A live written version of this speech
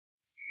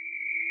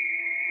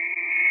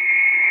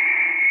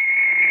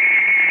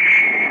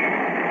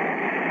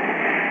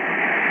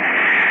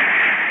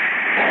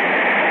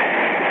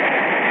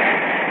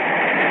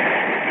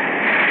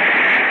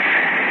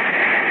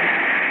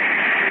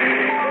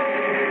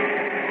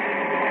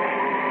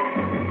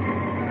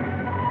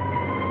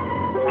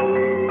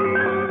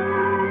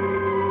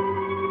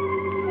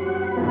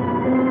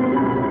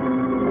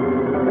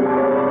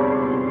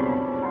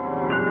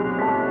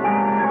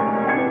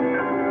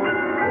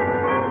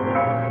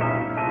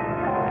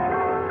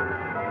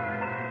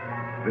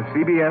The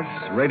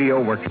CBS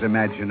Radio Works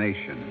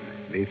imagination,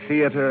 the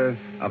theater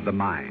of the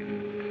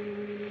mind.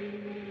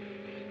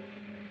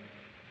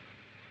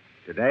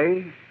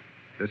 Today,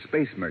 The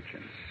Space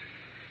Merchants.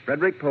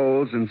 Frederick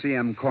Pohl's and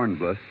C.M.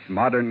 Kornbluth's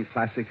modern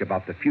classic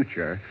about the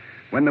future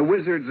when the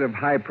wizards of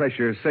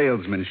high-pressure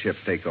salesmanship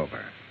take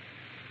over.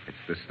 It's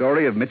the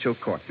story of Mitchell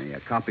Courtney,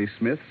 a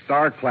copysmith,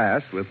 star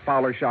class with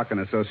Fowler Schock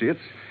 & Associates,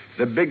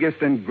 the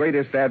biggest and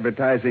greatest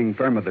advertising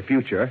firm of the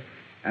future,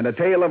 and a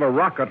tale of a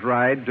rocket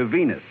ride to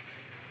Venus.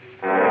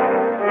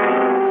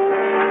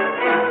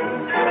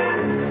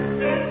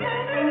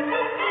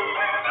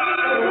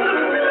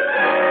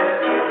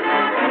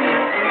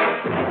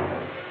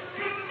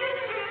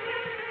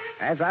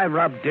 As I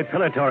rubbed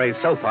depilatory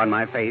soap on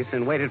my face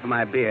and waited for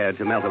my beer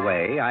to melt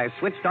away, I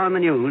switched on the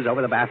news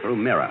over the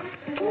bathroom mirror.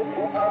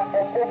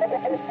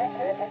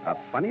 A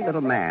funny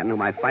little man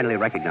whom I finally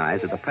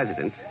recognized as the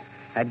president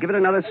had given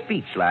another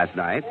speech last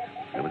night.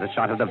 There was a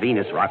shot of the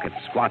Venus rocket,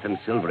 squat and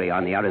silvery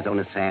on the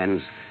Arizona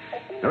sands.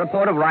 The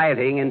report of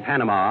rioting in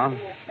Panama,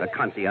 the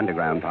Conti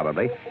underground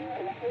probably.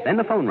 Then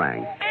the phone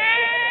rang.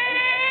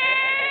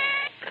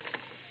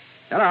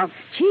 Hello.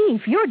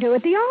 Chief, you're due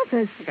at the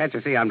office. Can't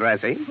you see I'm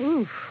dressing?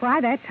 Oof,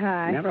 why that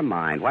tie? Never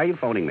mind. Why are you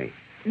phoning me?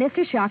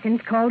 Mr.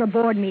 Shawkins called a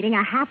board meeting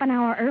a half an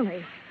hour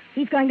early.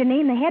 He's going to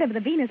name the head of the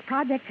Venus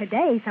project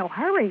today, so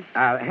hurry.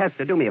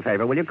 Hester, do me a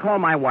favor. Will you call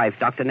my wife,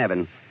 Dr.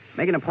 Nevin?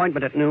 Make an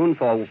appointment at noon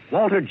for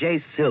Walter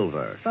J.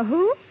 Silver. For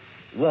who?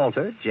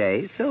 Walter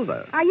J.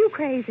 Silver. Are you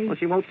crazy? Well,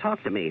 she won't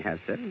talk to me,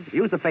 Hester.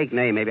 Use the fake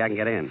name. Maybe I can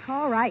get in.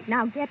 All right,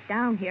 now get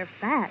down here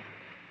fast.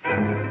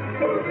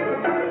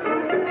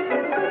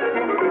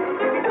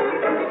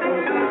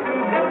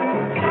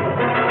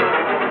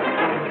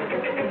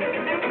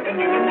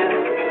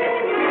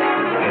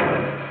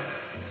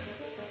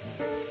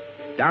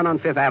 Down on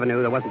Fifth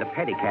Avenue, there wasn't a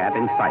pedicab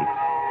in sight.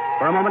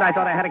 For a moment, I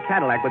thought I had a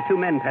Cadillac with two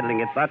men pedaling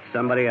it, but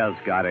somebody else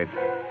got it.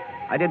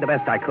 I did the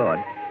best I could.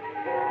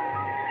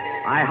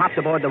 I hopped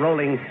aboard the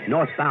rolling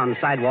northbound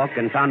sidewalk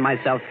and found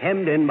myself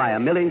hemmed in by a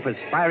milling,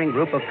 perspiring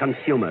group of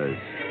consumers.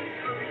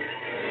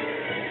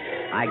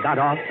 I got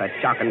off at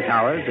Chocken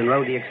Towers and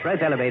rode the express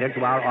elevator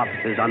to our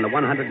offices on the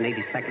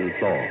 182nd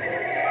floor.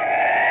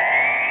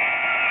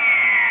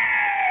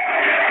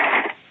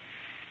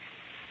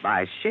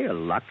 By sheer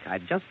luck,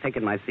 I'd just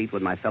taken my seat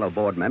with my fellow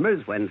board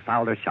members when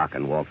Fowler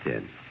Schocken walked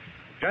in.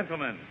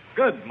 Gentlemen,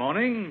 good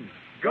morning.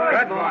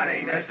 Good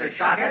morning, Mr.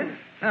 Schocken.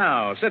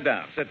 Now, sit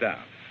down.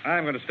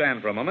 I'm going to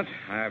stand for a moment.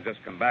 I've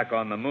just come back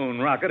on the moon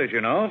rocket, as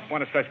you know.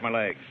 Want to stretch my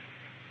legs.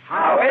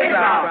 How is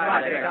our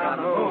project on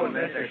the moon,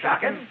 Mr.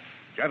 Schocken?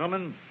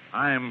 Gentlemen,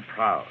 I'm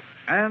proud.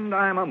 And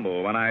I'm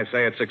humble when I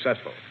say it's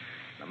successful.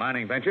 The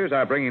mining ventures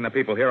are bringing the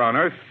people here on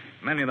Earth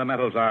many of the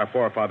metals our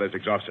forefathers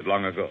exhausted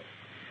long ago.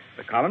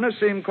 The colonists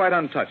seem quite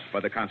untouched by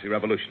the Conti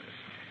revolutionists.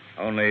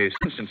 Only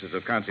instances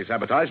of Conti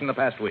sabotage in the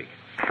past week.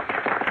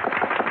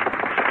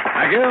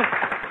 Thank you.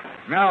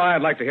 Now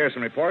I'd like to hear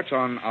some reports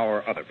on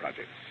our other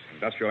projects.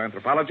 Industrial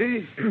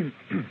anthropology.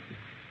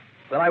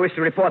 Well, I wish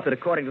to report that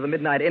according to the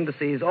midnight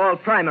indices, all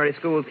primary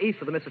schools east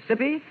of the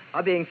Mississippi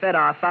are being fed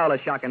our Fowler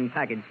Schocken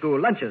packaged school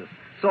lunches,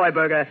 soy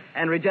burger,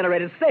 and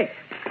regenerated steak.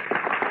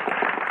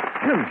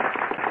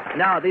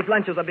 Now, these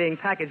lunches are being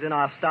packaged in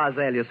our Stars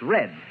Alias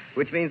Red,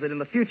 which means that in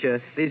the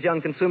future, these young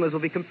consumers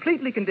will be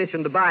completely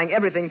conditioned to buying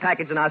everything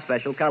packaged in our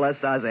special color,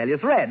 Stars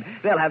Alias Red.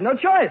 They'll have no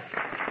choice.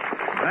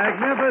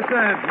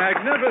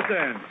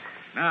 Magnificent.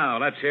 Now,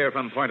 let's hear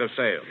from point of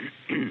sale.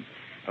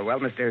 Well,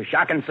 Mr.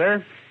 Schocken,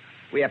 sir,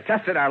 we have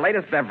tested our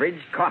latest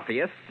beverage,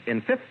 Coffeeist,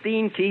 in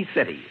 15 key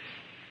cities.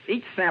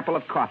 Each sample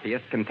of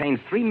Coffeeist contains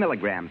 3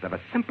 milligrams of a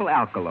simple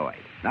alkaloid.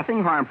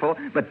 Nothing harmful,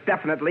 but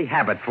definitely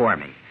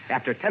habit-forming.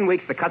 After 10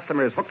 weeks, the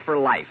customer is hooked for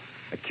life.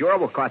 A cure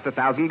will cost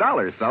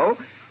 $1,000, so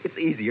it's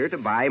easier to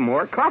buy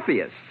more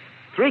Coffeeist.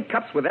 3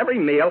 cups with every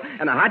meal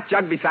and a hot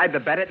jug beside the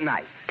bed at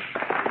night.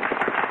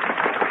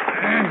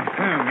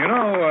 You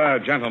know,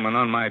 gentlemen,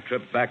 on my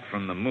trip back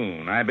from the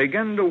moon, I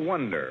begin to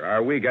wonder,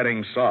 are we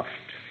getting soft?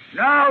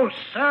 No,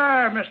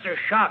 sir, Mr.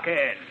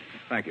 Schocken.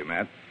 Thank you,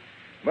 Matt.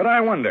 But I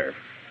wonder,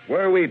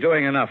 were we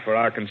doing enough for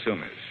our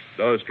consumers?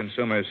 Those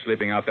consumers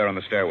sleeping out there on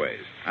the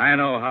stairways. I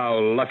know how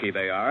lucky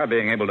they are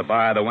being able to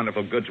buy the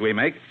wonderful goods we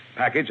make,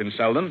 package and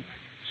sell them.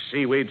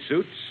 Seaweed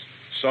suits,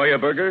 soya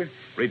burger,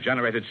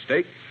 regenerated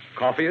steak,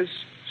 Coffeeist,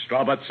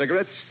 straw butt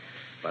cigarettes.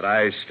 But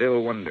I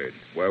still wondered,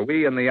 were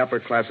we in the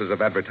upper classes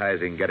of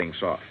advertising getting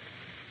soft?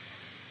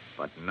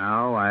 But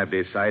now I've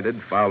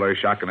decided Fowler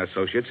Schocken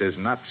Associates is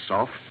not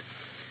soft,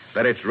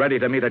 that it's ready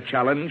to meet a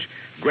challenge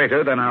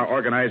greater than our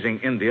organizing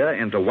India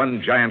into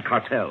one giant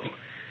cartel,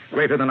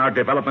 greater than our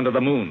development of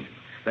the moon,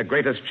 the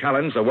greatest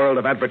challenge the world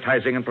of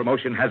advertising and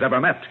promotion has ever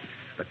met,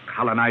 the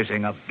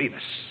colonizing of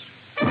Venus.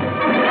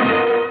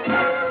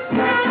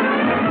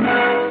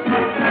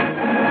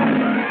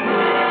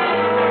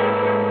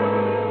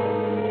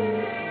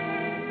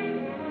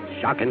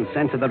 Schocken's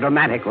sense of the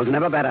dramatic was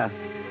never better.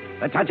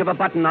 The touch of a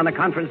button on the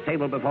conference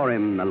table before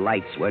him, the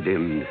lights were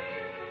dimmed.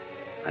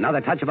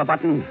 Another touch of a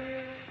button,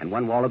 and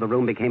one wall of the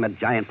room became a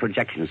giant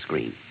projection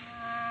screen.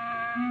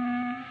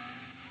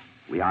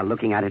 we are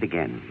looking at it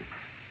again.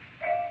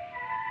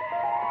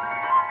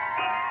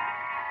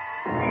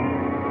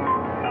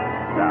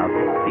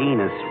 The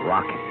Venus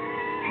rocket.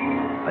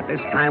 But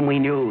this time we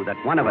knew that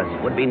one of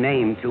us would be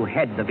named to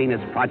head the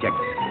Venus project.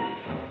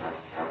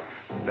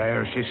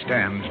 There she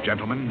stands,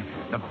 gentlemen.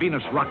 The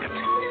Venus rocket.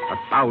 A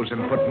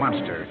 1,000-foot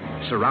monster,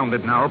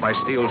 surrounded now by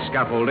steel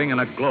scaffolding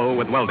and aglow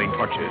with welding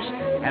torches.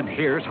 And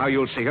here's how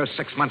you'll see her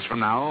 6 months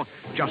from now,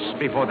 just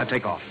before the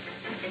takeoff.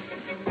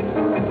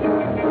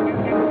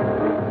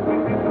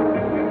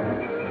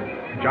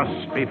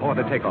 Just before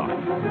the takeoff.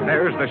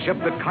 There's the ship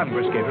that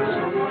Congress gave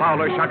us,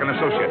 Fowler, Shock &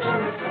 Associates.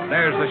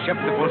 There's the ship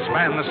that will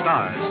span the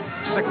stars.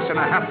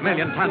 6.5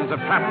 million tons of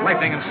trapped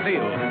lightning and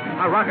steel.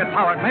 A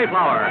rocket-powered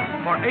Mayflower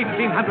for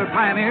 1,800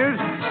 pioneers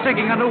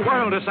seeking a new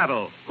world to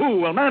settle.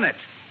 Who will man it?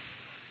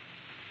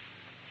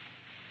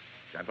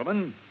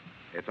 Gentlemen,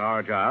 it's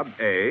our job,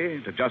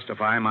 A, to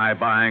justify my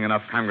buying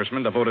enough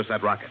congressmen to vote us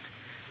that rocket.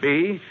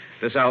 B,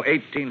 to sell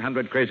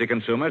 1,800 crazy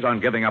consumers on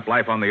giving up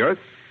life on the Earth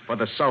for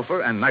the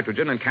sulfur and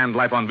nitrogen and canned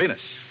life on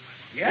Venus.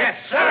 Yes,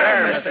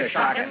 sir, Mr.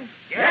 Shockin.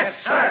 Yes,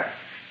 sir.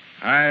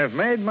 I've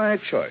made my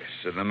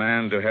choice of the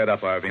man to head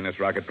up our Venus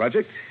rocket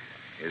project.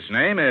 His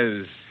name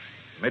is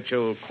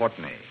Mitchell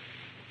Courtney.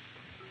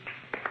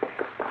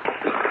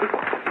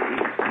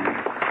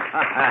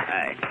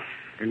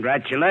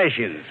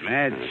 Congratulations,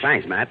 Matt.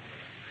 Thanks, Matt.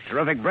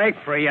 Terrific break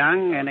for a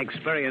young and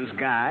experienced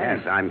guy.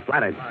 Yes, I'm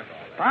flattered.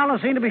 Fowler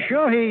seemed to be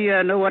sure he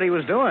knew what he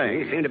was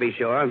doing. He seemed to be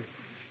sure.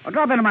 Well,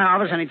 drop into my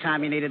office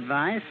anytime you need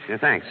advice. Yeah,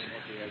 thanks.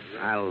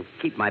 I'll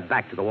keep my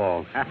back to the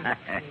wall.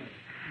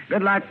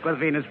 Good luck with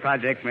Venus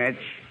Project, Mitch.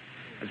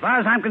 As far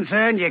as I'm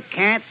concerned, you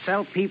can't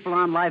sell people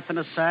on life in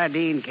a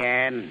sardine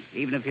can,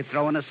 even if you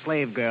throw in a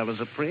slave girl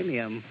as a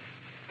premium.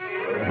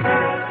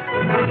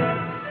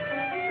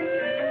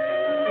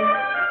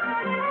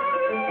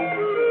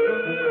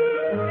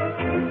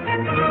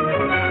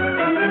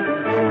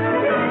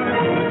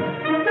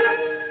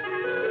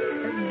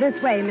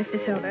 This way,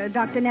 Mr. Silver.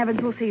 Dr.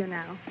 Nevins will see you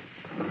now.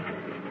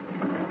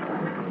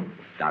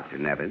 Dr.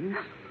 Nevins?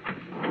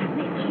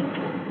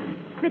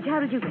 Mitch, how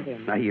did you get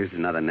in? I used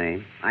another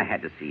name. I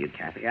had to see you,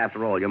 Kathy.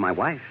 After all, you're my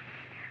wife.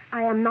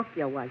 I am not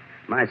your wife.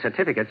 My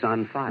certificate's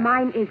on file.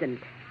 Mine isn't.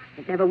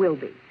 It never will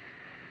be.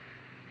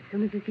 As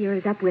soon as this year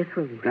is up, we're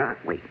through.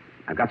 Wait.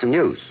 I've got some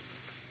news.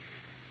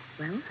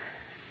 Well,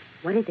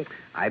 what is it?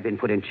 I've been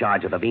put in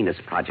charge of the Venus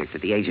project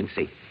at the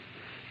agency.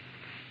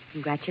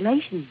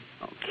 Congratulations.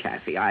 Oh,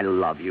 Kathy, I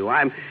love you.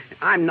 I'm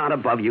not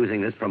above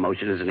using this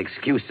promotion as an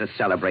excuse to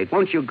celebrate.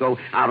 Won't you go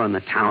out on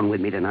the town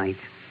with me tonight?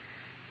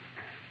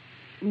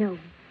 No.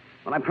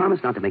 Well, I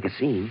promise not to make a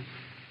scene.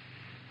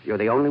 You're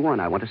the only one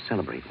I want to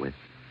celebrate with.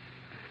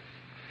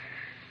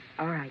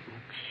 All right,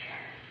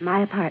 Mitch.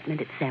 My apartment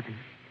at 7.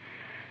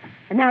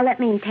 And now let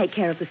me take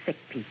care of the sick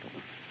people.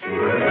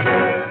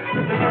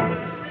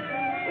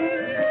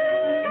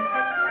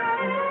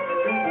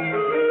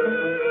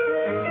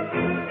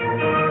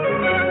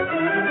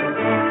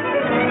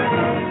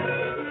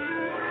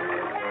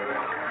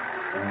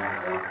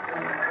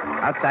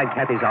 Outside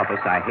Kathy's office,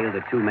 I hailed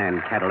a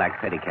 2-man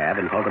Cadillac pedicab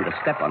and told them to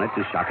step on it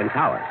to Shock and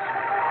Towers.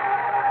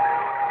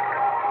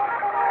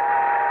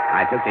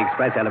 I took the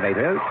express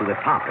elevator to the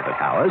top of the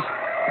towers.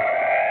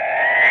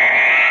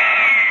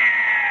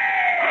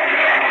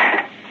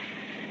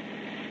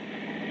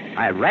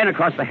 I ran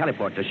across the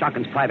heliport to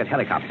Shocken's private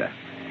helicopter.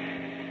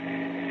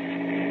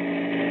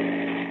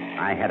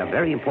 I had a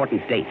very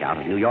important date out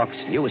of New York's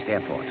newest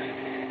airport,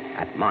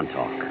 at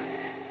Montauk.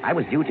 I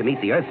was due to meet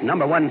the Earth's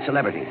 #1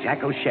 celebrity,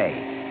 Jack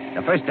O'Shea,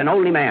 the first and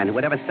only man who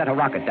would ever set a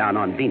rocket down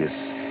on Venus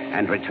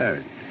and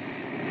return.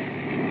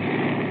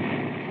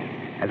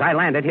 As I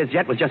landed, his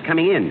jet was just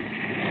coming in.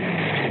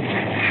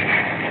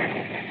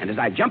 And as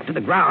I jumped to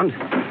the ground,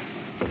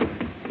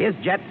 his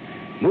jet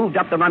moved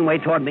up the runway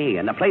toward me,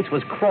 and the place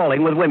was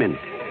crawling with women.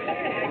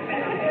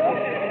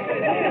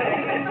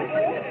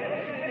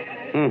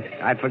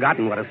 I'd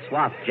forgotten what a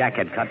swath Jack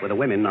had cut with the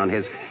women on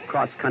his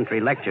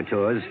cross-country lecture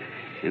tours.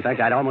 In fact,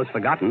 I'd almost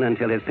forgotten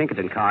until his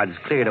Pinkerton cards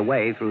cleared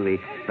away through the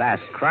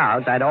vast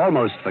crowds. I'd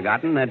almost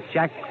forgotten that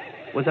Jack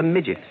was a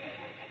midget.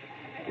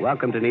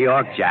 Welcome to New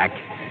York, Jack.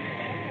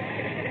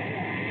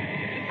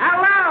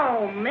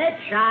 Hello,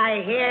 Mitch.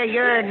 I hear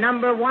you're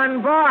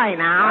 #1 boy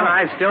now. Well,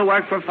 I still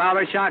work for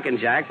Fowler, Shock, and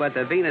Jack, but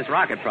the Venus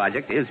rocket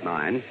project is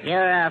mine.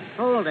 You're a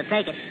fool to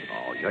take it.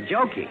 Oh, you're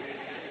joking.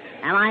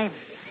 Am I?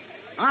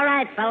 All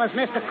right, fellas.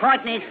 Mr.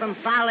 Courtney's from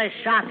Fowler's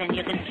Shocking.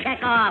 You can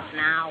check off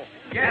now.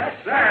 Yes,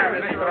 sir,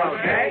 Mr.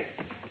 O'Shea.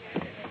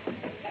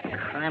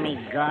 Crummy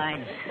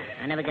guards.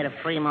 I never get a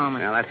free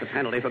moment. Well, that's the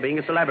penalty for being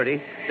a celebrity.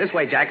 This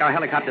way, Jack. Our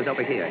helicopter's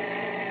over here.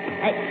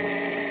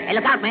 Hey,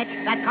 look out, Mitch.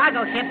 That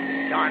cargo ship.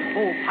 Darn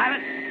fool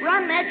pilot.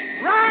 Run, Mitch.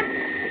 Run!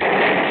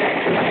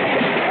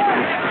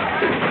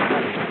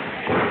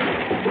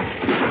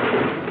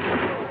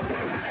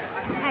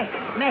 Hey,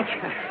 Mitch.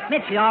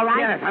 Mitch, you all right?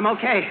 Yeah, I'm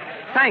okay.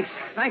 Thanks.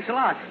 Thanks a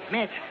lot.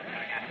 Mitch,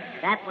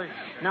 that was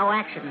no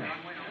accident.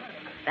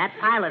 That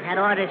pilot had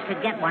orders to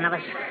get one of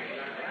us,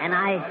 and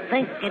I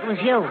think it was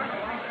you.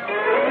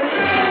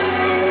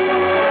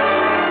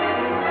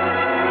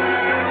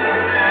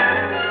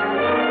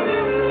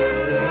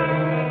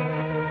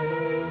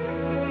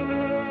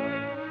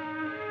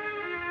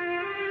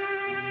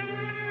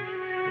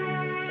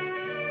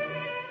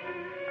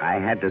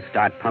 had to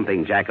start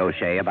pumping Jack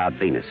O'Shea about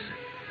Venus.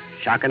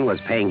 Shockin was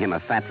paying him a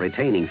fat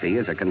retaining fee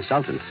as a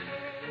consultant.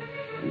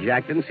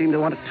 Jack didn't seem to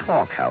want to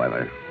talk,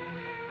 however.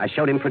 I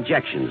showed him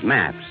projections,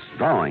 maps,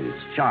 drawings,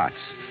 charts.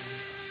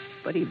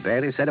 But he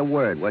barely said a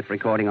word worth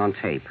recording on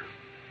tape.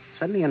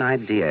 Suddenly an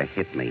idea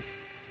hit me.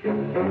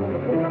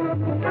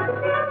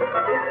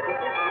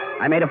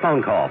 I made a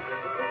phone call.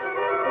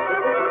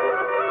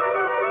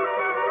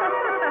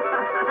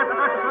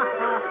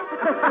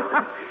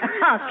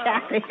 Oh,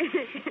 Kathy.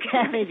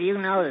 Kathy, do you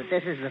know that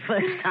this is the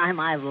first time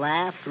I've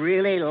laughed,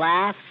 really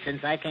laughed,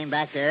 since I came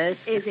back to Earth?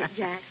 Is it,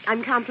 Jack?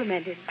 I'm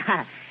complimented.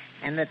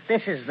 And that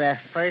this is the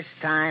first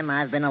time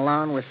I've been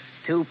alone with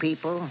two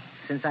people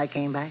since I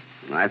came back?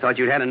 I thought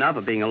you'd had enough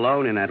of being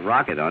alone in that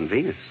rocket on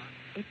Venus.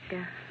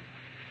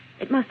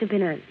 It must have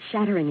been a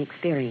shattering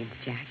experience,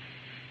 Jack.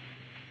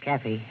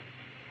 Kathy,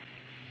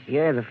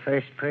 you're the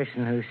first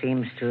person who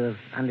seems to have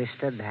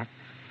understood that.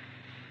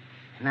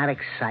 Not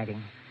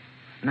exciting.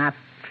 Not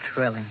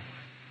thrilling.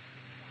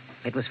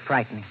 It was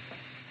frightening.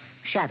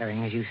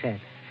 Shattering, as you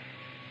said.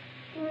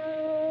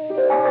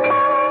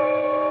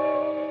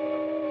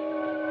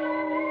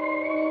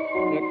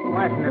 It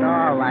wasn't at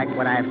all like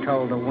what I've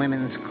told the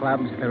women's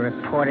clubs, the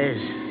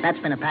reporters. That's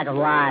been a pack of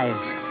lies.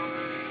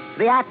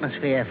 The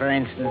atmosphere, for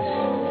instance.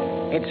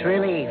 It's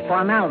really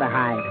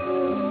formaldehyde.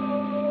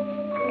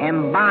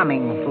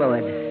 Embalming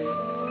fluid.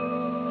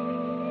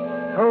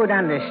 Who'd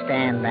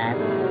understand that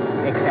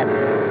except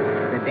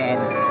the dead?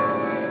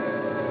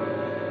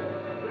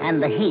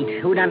 And the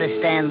heat, who'd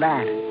understand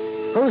that?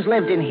 Who's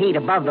lived in heat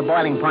above the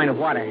boiling point of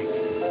water?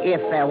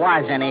 If there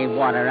was any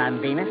water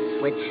on Venus,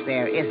 which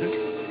there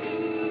isn't.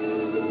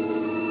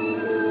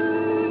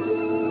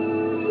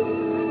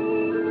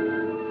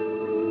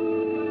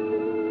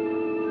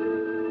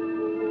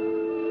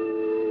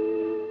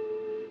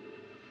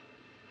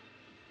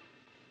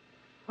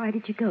 Why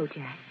did you go,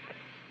 Jack?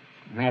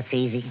 That's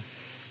easy.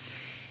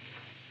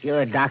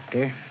 You're a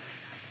doctor.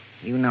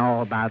 You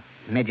know about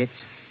midgets.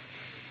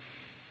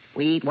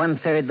 We eat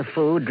 1/3 the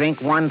food, drink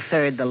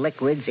 1/3 the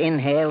liquids,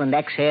 inhale and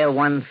exhale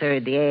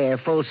 1/3 the air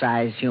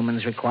full-size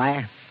humans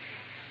require.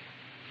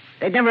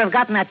 They'd never have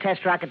gotten that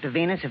test rocket to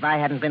Venus if I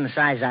hadn't been the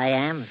size I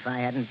am, if I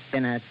hadn't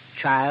been a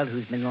child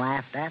who's been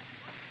laughed at,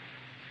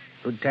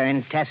 who'd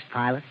turned test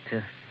pilot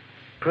to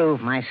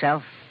prove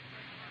myself.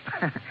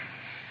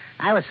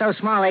 I was so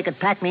small they could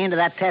pack me into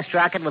that test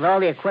rocket with all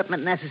the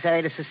equipment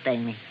necessary to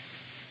sustain me.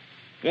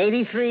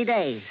 83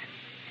 days.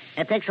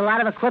 It takes a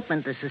lot of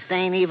equipment to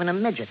sustain even a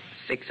midget.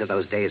 6 of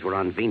those days were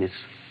on Venus.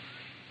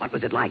 What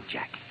was it like,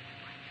 Jack?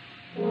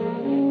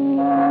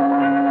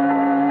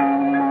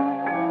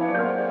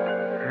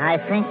 I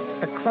think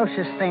the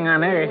closest thing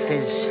on Earth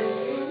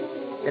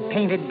is the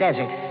painted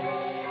desert.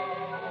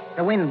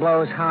 The wind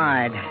blows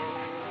hard.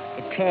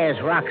 It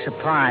tears rocks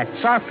apart.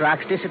 Soft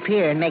rocks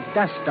disappear and make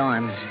dust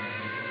storms.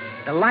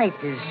 The light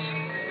is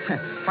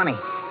funny.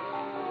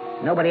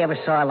 Nobody ever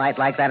saw a light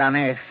like that on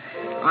Earth.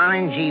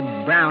 Orangey,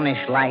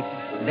 brownish light.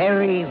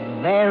 Very,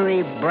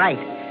 very bright,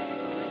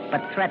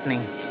 but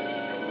threatening.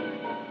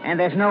 And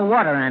there's no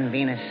water on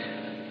Venus.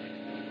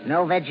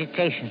 No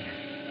vegetation.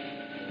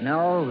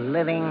 No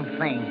living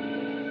thing.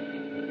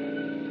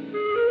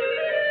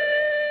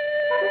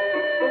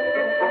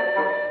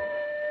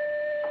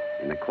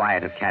 In the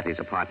quiet of Kathy's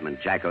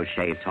apartment, Jack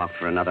O'Shea talked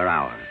for another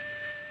hour.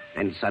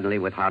 Then suddenly,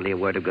 with hardly a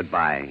word of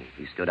goodbye,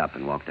 he stood up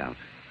and walked out.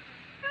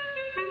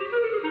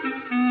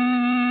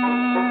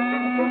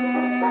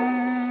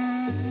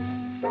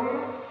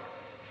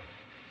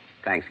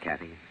 Thanks,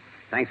 Kathy.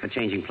 Thanks for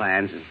changing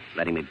plans and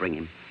letting me bring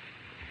him.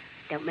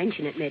 Don't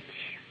mention it, Mitch.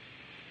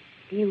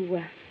 Do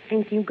you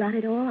think you got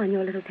it all on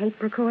your little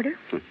tape recorder?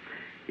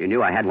 You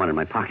knew I had one in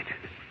my pocket.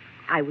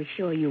 I was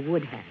sure you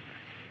would have.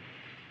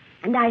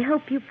 And I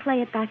hope you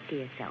play it back to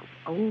yourself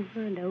over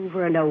and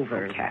over and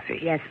over. Oh, Kathy.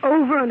 Yes,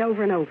 over and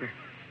over and over.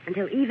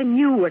 Until even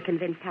you were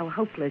convinced how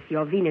hopeless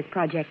your Venus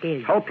project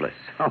is. Hopeless?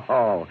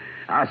 Oh,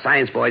 our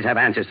science boys have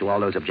answers to all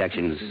those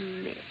objections.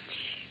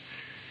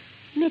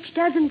 Mitch,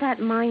 doesn't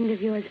that mind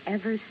of yours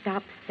ever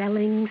stop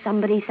selling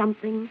somebody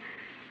something?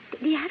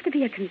 Do you have to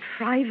be a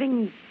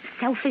contriving,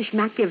 selfish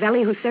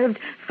Machiavelli who served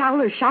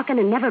Fowler, Shockin,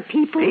 and never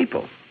people?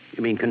 People?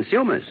 You mean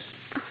consumers?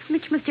 Oh,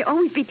 Mitch, must you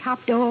always be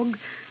top dog,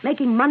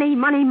 making money,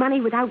 money, money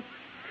without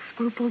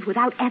scruples,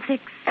 without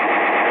ethics?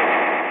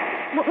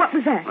 What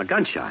was that? A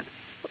gunshot.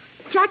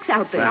 Jack's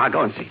out there. Well, I'll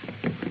go and see.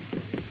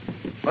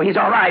 Oh, he's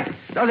all right.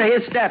 Those are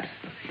his steps.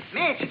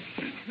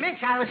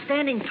 Mitch, I was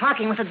standing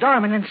talking with the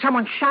doorman and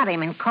someone shot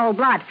him in cold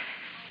blood.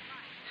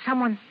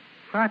 Someone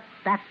thought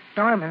that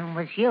doorman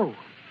was you.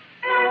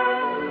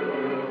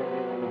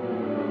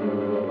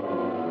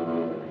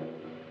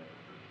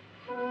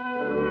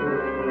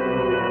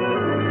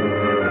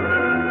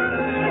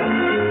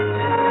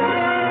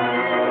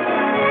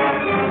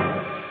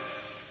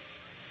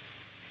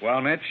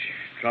 Well, Mitch,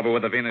 trouble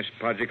with the Venus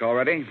project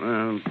already?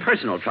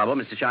 Personal trouble,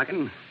 Mr.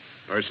 Shockin.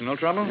 Personal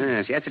trouble?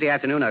 Yes, yesterday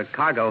afternoon a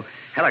cargo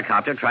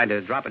helicopter tried to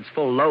drop its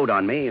full load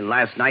on me, and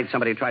last night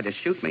somebody tried to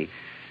shoot me.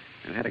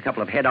 I've had a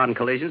couple of head-on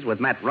collisions with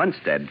Matt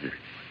Runstead.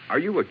 Are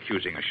you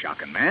accusing a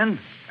shocking man?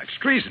 That's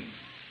treason.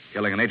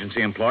 Killing an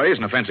agency employee is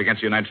an offense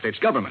against the United States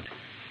government.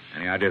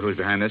 Any idea who's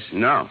behind this?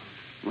 No.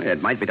 Well,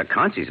 it might be the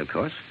Consies, of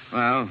course.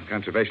 Well,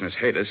 conservationists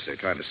hate us. They're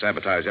trying to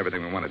sabotage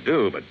everything we want to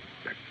do, but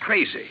they're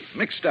crazy,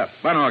 mixed up,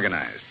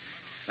 unorganized.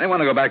 They want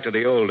to go back to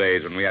the old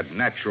days when we had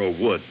natural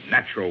wood,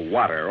 natural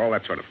water, all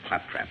that sort of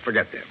claptrap.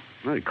 Forget them.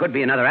 Well, it could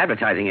be another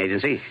advertising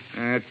agency.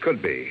 It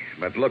could be.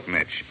 But look,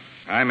 Mitch,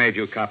 I made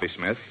you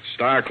copysmith,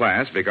 star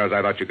class, because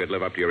I thought you could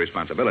live up to your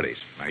responsibilities.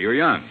 Now, you're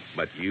young,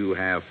 but you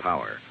have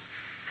power.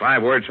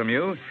 5 words from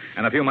you,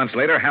 and a few months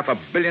later,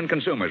 500 million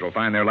consumers will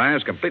find their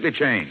lives completely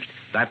changed.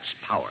 That's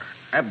power.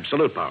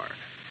 Absolute power.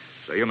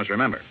 So you must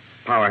remember,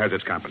 power has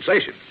its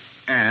compensation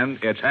and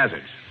its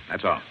hazards.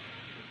 That's all.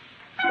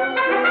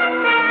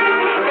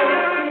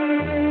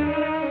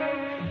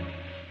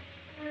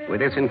 With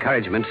this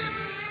encouragement,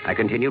 I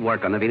continued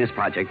work on the Venus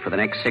project for the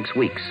next 6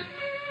 weeks.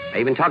 I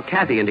even talked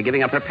Kathy into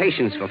giving up her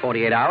patients for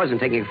 48 hours and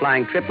taking a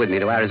flying trip with me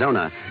to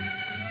Arizona.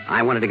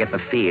 I wanted to get the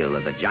feel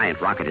of the giant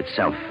rocket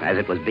itself as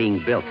it was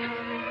being built.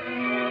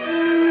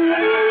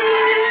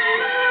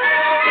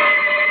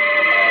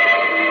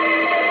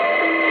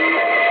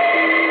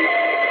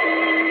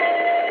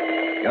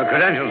 Your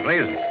credentials,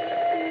 please.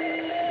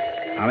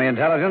 Army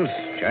Intelligence,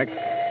 check.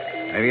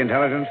 Navy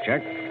Intelligence,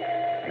 check.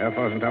 Air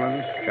Force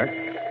Intelligence, check.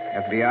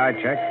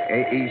 FBI, check.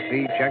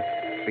 AEC, check.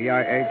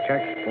 CIA,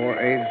 check.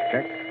 4A's,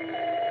 check.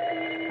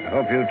 I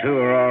hope you two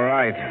are all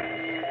right.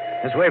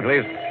 This way,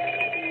 please.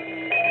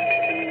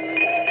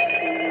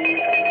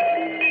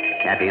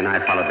 Kathy and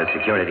I followed the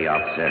security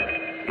officer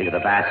into the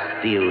vast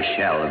steel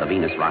shell of the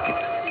Venus rocket.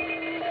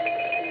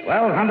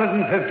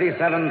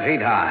 1,257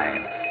 feet high.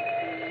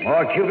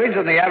 More cubage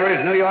than the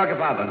average New York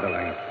apartment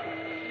building.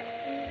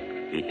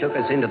 He took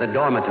us into the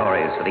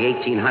dormitories for the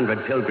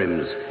 1,800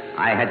 pilgrims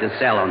I had to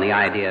sell on the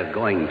idea of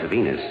going to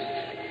Venus.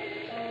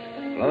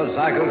 Closed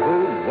cycle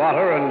food,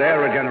 water, and air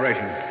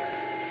regeneration.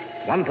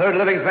 1/3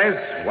 living space,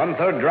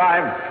 1/3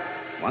 drive,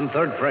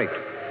 1/3 freight.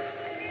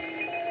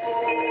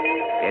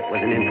 It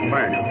was an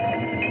inferno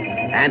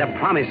and a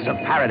promise of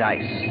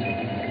paradise.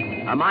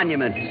 A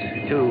monument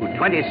to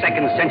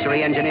 22nd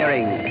century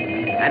engineering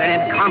and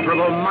an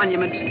incomparable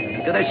monument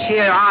to the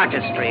sheer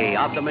artistry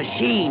of the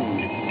machine.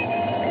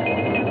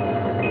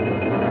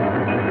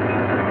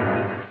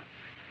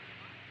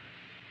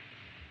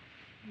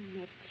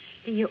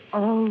 Do you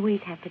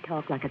always have to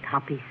talk like a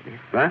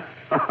copysmith? Huh?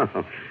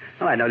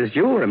 Well, I noticed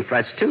you were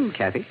impressed, too,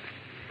 Kathy.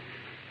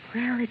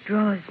 Well, it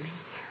draws me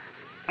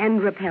and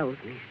repels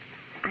me.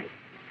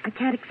 I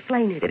can't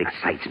explain it. It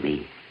excites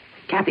me.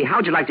 Kathy,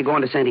 how'd you like to go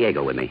on to San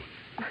Diego with me?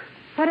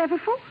 Whatever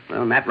for?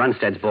 Well, Matt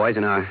Runstead's boys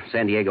in our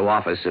San Diego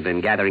office have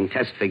been gathering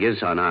test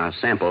figures on our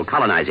sample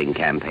colonizing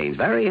campaigns.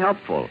 Very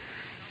helpful.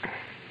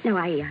 No,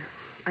 I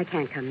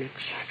can't come, Mitch.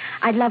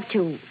 I'd love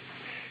to,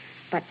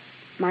 but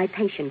my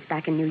patients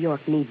back in New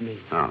York need me.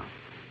 Oh.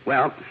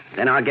 Well,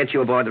 then I'll get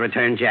you aboard the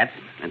return jet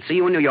and see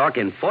you in New York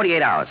in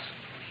 48 hours.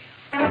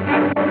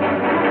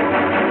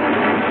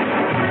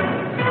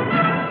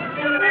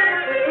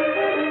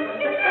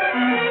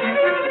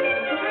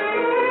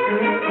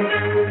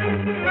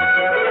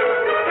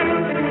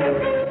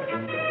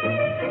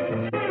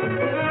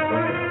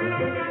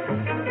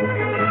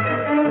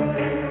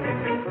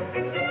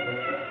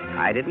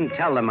 I didn't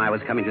tell them I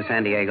was coming to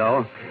San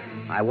Diego.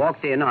 I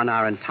walked in on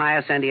our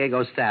entire San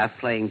Diego staff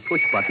playing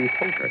push-button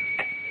poker.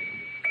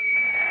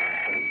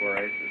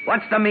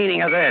 What's the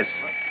meaning of this?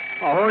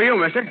 Oh, who are you,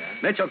 mister?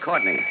 Mitchell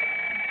Courtney.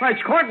 Right,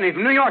 it's Courtney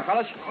from New York,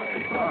 fellas.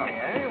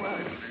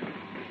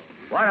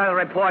 What are the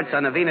reports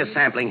on the Venus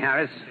sampling,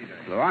 Harris?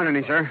 There aren't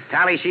any, sir.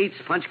 Tally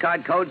sheets, punch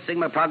card codes,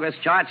 Sigma progress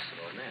charts.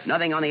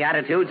 Nothing on the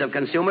attitudes of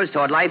consumers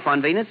toward life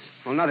on Venus?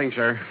 Well, nothing,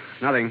 sir.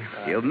 Nothing.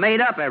 You've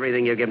made up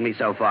everything you've given me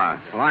so far.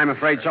 Well, I'm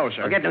afraid so,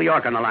 sir. Well, get New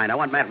York on the line. I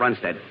want Matt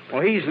Runstead.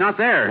 Well, he's not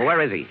there. Well, where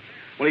is he?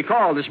 Well, he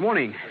called this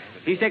morning.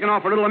 He's taken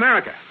off for Little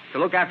America to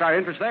look after our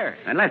interests there.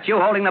 And left you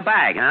holding the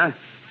bag, huh?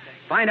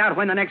 Find out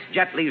when the next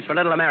jet leaves for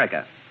Little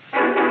America.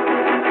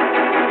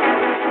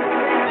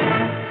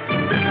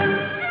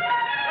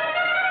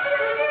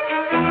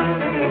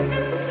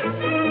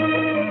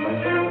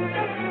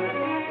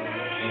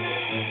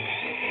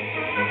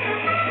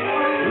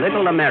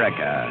 Little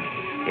America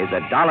is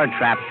a dollar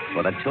trap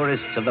for the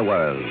tourists of the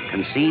world,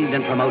 conceived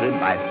and promoted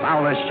by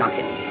Fowler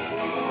Shocking.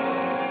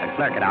 The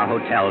clerk at our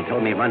hotel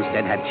told me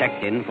Runstead had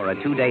checked in for a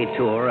 2-day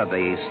tour of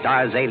the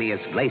Stars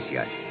Alias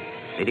Glacier.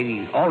 That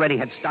he already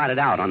had started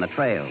out on the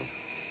trail.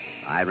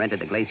 I rented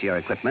the glacier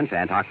equipment,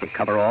 Antarctic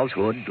coveralls,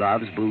 hood,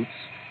 gloves, boots,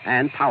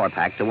 and power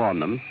pack to warm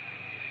them.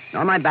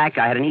 On my back,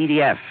 I had an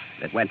EDF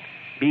that went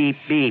beep,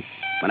 beep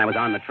when I was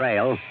on the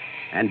trail,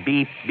 and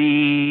beep,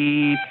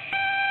 beep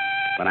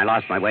when I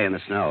lost my way in the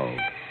snow.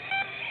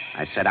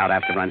 I set out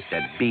after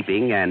Runstead,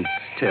 beeping and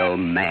still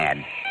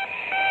mad.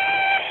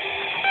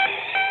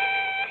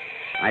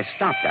 I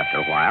stopped after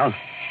a while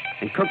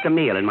and cooked a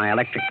meal in my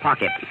electric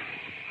pocket.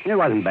 It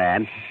wasn't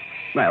bad.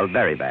 Well,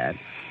 very bad.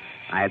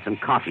 I had some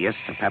coffeeists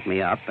to pep me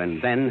up,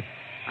 and then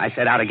I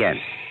set out again.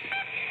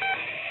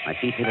 My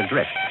feet hit a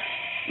drift,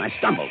 and I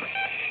stumbled.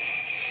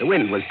 The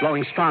wind was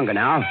blowing stronger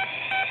now.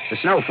 The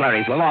snow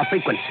flurries were more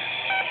frequent.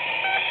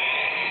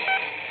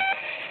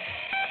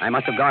 I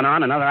must have gone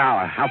on another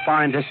hour. How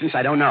far in distance,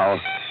 I don't know.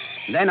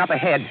 And then up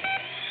ahead,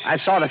 I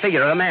saw the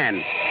figure of a man.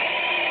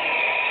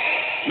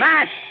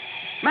 Matt!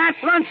 Matt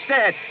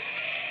Runstead!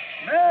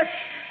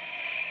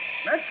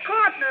 Miss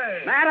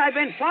Courtney! Matt, I've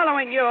been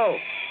following you.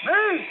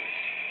 Me?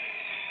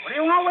 What do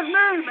you want with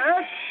me,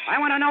 Miss? I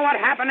want to know what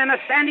happened in the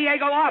San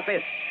Diego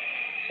office.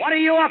 What are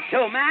you up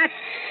to, Matt?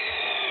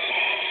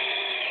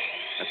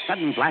 A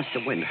sudden blast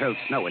of wind hurled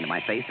snow into my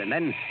face, and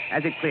then,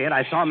 as it cleared,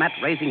 I saw Matt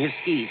raising his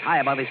skis high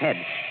above his head.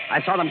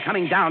 I saw them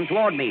coming down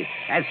toward me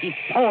as he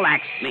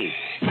poleaxed me.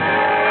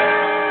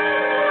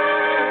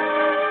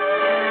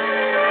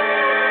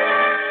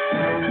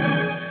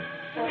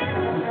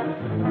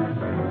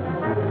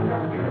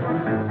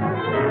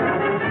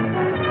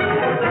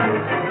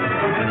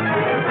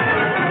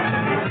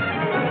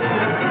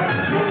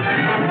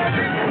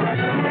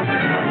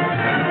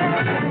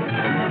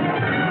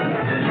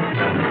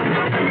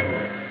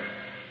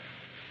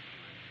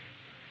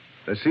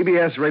 The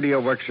CBS Radio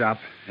Workshop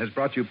has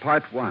brought you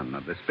Part 1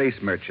 of The Space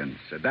Merchants,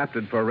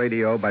 adapted for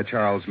radio by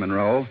Charles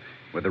Monroe,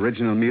 with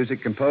original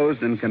music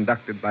composed and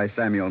conducted by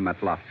Samuel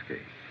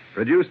Matlofsky.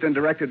 Produced and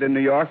directed in New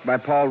York by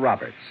Paul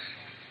Roberts.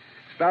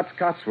 Stotts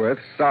Cotsworth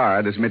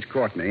starred as Mitch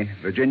Courtney,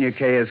 Virginia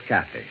Kay as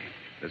Kathy.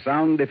 The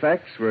sound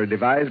effects were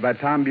devised by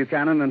Tom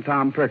Buchanan and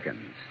Tom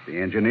Perkins. The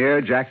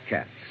engineer, Jack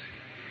Katz.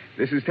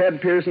 This is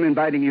Ted Pearson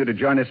inviting you to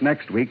join us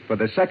next week for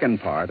the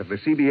second part of the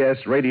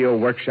CBS Radio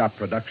Workshop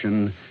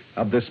production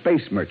of The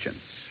Space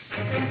Merchants. The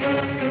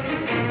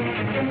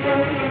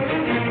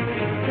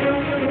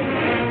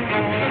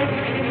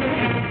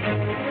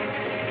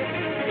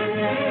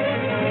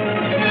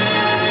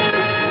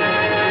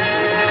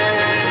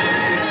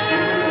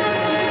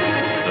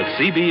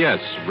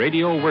CBS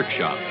Radio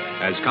Workshop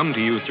has come to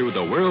you through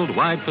the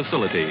worldwide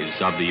facilities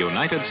of the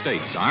United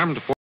States Armed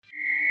Forces.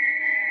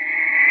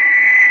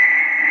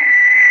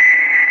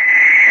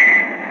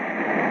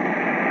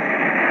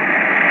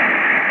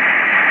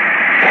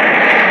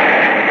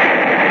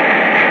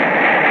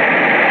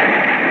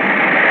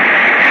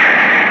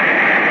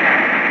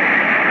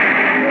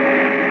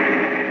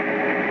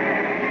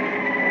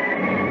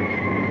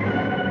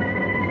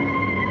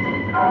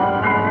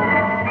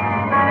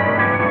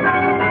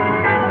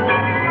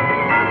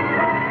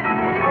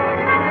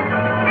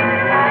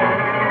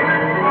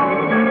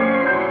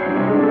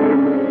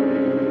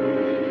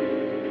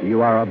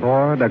 You are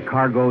aboard a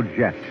cargo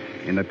jet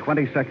in the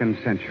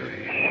 22nd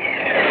century.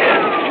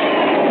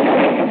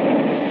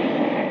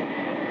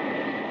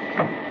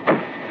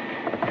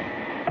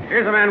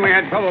 Here's a man we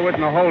had trouble with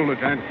in the hold,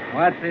 Lieutenant.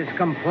 What's his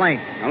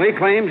complaint? Well, he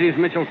claims he's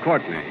Mitchell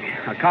Courtney,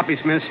 a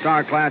copysmith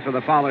star class of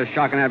the Fowler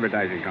Shock and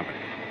Advertising Company.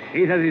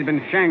 He says he's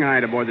been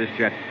shanghaied aboard this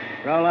jet.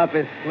 Roll up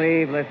his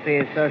sleeve. Let's see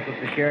his Social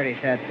Security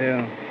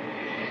tattoo.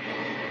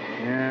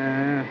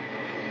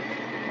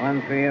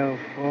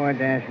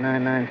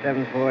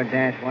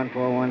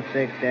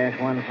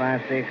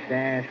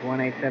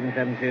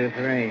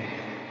 1304-9974-1416-156-1877223.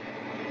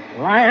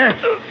 Liar!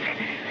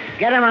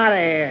 Get him out of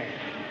here.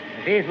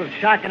 If he's with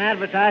Shock and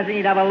Advertising,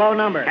 he'd have a low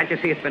number. Can't you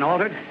see it's been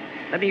altered?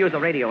 Let me use the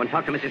radio and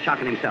talk to Mr.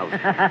 Shocken himself.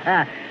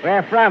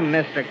 Where from,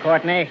 Mr.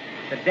 Courtney?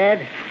 The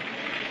dead?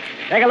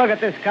 Take a look at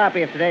this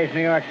copy of today's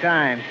New York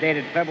Times,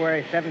 dated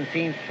February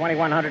 17th,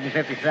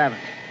 2157.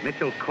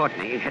 Mitchell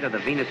Courtney, head of the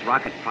Venus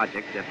rocket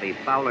project at the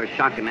Fowler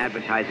Shock and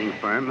Advertising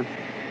firm,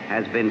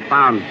 has been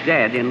found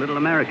dead in Little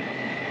America.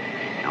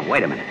 Now,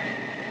 wait a minute.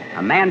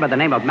 A man by the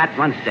name of Matt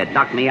Runstead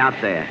knocked me out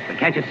there. But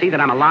can't you see that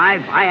I'm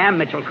alive? I am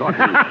Mitchell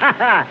Courtney.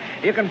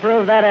 You can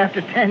prove that after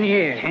 10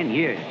 years. 10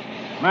 years?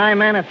 My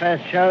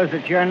manifest shows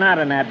that you're not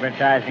an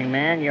advertising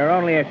man. You're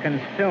only a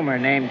consumer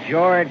named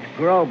George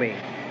Groby.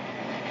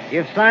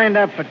 You've signed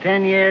up for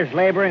 10 years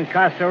labor in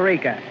Costa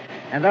Rica.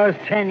 And those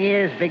 10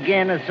 years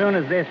begin as soon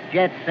as this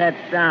jet sets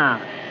down.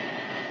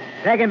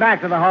 Take him back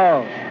to the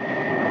hold.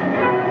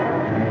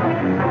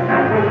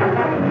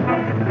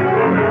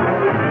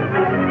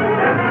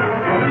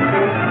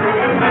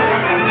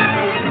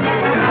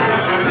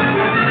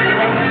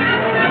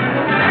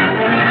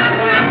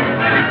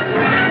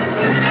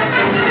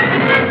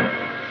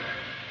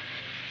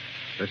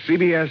 The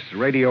CBS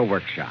Radio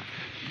Workshop,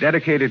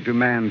 dedicated to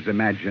man's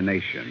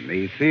imagination,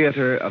 the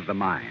theater of the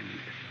mind.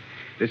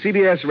 The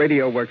CBS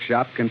Radio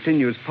Workshop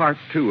continues Part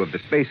 2 of The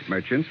Space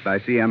Merchants by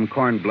C.M.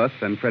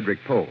 Kornbluth and Frederick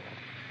Pohl.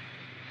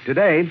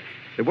 Today,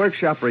 the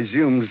workshop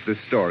resumes the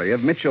story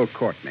of Mitchell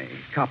Courtney,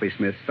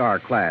 copysmith star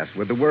class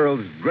with the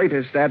world's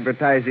greatest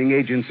advertising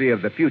agency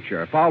of the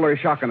future, Fowler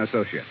Shock and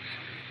Associates.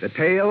 The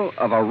tale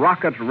of a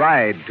rocket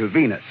ride to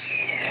Venus.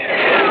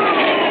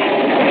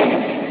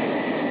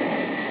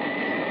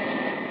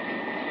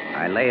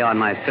 I lay on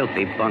my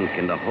filthy bunk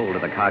in the hold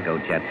of the cargo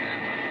jets,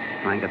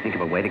 trying to think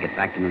of a way to get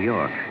back to New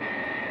York.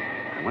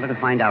 I wanted to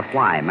find out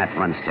why Matt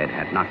Runstead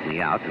had knocked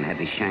me out and had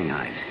me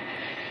shanghaied.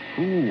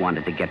 Who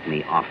wanted to get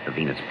me off the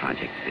Venus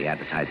Project, the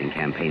advertising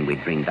campaign we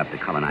dreamed up to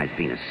colonize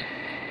Venus?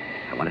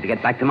 I wanted to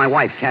get back to my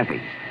wife,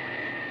 Kathy.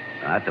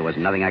 But there was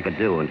nothing I could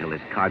do until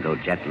this cargo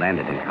jet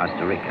landed in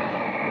Costa Rica.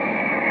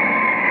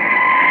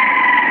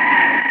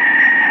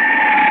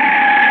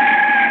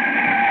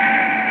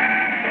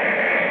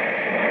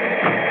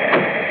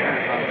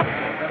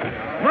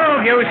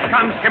 Move, you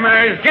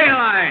scum-skimmers. Get in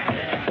line.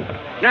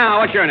 Now,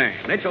 what's your name?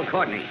 Mitchell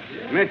Courtney.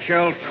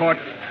 Mitchell Court.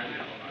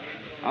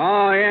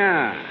 Oh,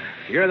 yeah.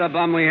 You're the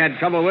bum we had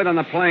trouble with on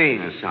the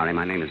plane. Sorry,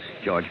 my name is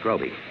George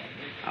Groby.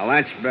 Well,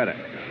 that's better.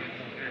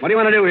 What do you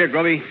want to do here,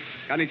 Groby?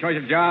 Got any choice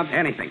of jobs?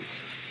 Anything.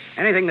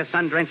 Anything the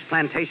sun-drenched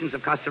plantations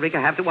of Costa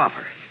Rica have to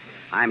offer.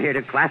 I'm here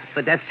to clasp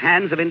the deft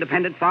hands of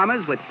independent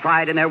farmers with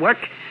pride in their work.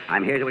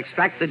 I'm here to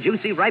extract the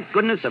juicy, ripe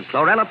goodness of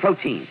chlorella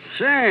protein.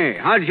 Say,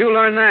 how'd you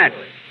learn that?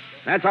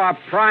 That's our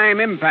prime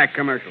impact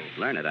commercial.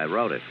 Learn it. I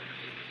wrote it.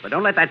 But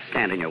don't let that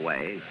stand in your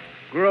way.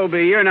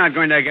 Groby, you're not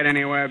going to get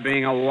anywhere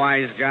being a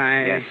wise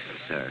guy. Yes,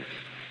 sir.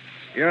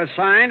 You're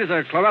assigned as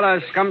a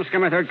chlorella scum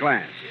skimmer third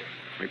class.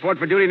 Report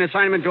for duty and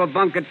assignment to a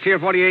bunk at Tier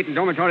 48 in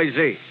Dormitory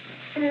Z.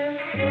 The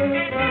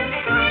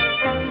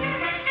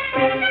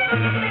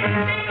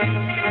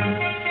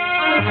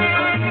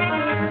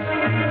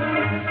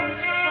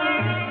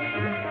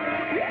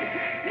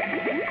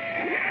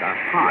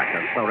heart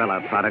of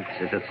chlorella products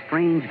is a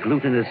strange,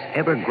 glutinous,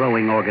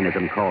 ever-growing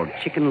organism called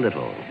Chicken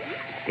Little.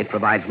 It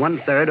provides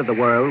 1/3 of the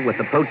world with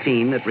the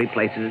protein that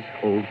replaces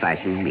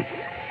old-fashioned meat.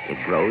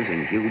 It grows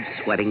in huge,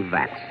 sweating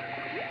vats.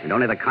 And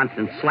only the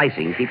constant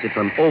slicing keeps it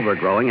from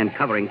overgrowing and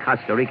covering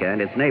Costa Rica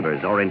and its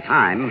neighbors, or in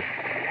time,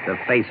 the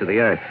face of the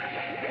earth.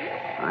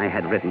 I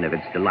had written of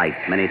its delight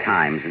many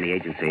times in the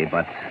agency,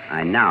 but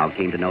I now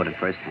came to know it at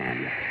first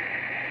hand.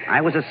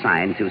 I was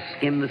assigned to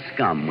skim the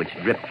scum which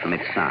dripped from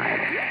its side.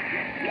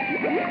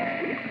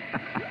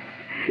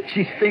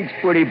 She stinks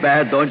pretty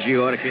bad, don't she,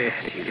 Jorge?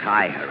 She's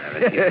high,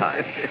 Herrera. She's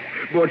high.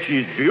 But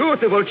she's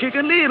beautiful,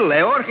 Chicken Little,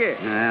 eh, Jorge?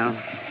 Well,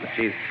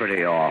 she's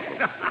pretty awful.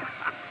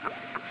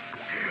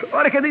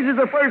 Jorge, this is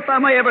the first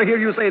time I ever hear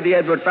you say the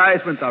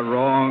advertisements are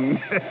wrong.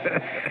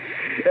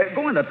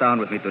 Go into town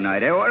with me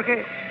tonight, eh,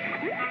 Jorge?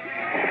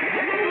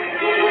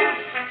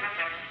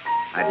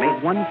 I'd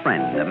made one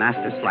friend, a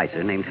master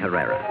slicer named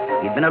Herrera.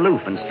 He'd been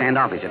aloof and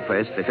standoffish at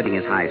first, befitting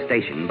his high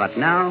station, but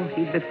now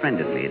he'd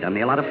befriended me, done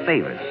me a lot of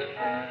favors.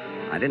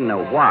 I didn't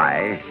know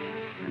why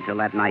until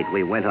that night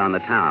we went on the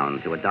town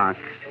to a dark,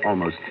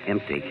 almost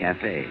empty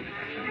cafe.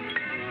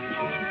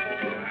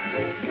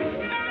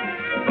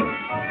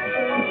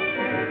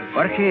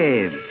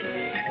 Jorge,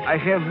 I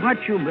have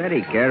watched you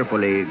very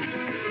carefully.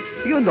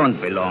 You don't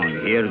belong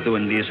here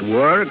doing this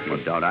work. Well,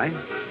 don't I?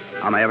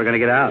 How am I ever going to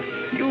get out?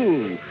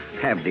 You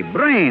have the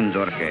brains,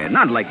 Jorge,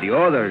 not like the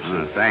others.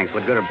 Oh, thanks.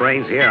 What good are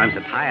brains here? I'm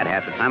so tired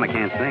half the time I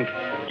can't think.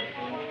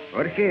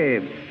 Jorge,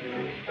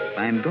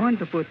 I'm going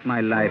to put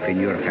my life in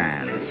your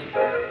hands.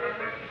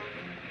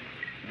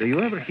 Do you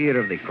ever hear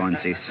of the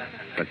CONCIS?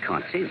 The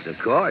CONCIS, of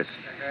course.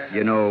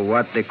 You know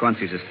what the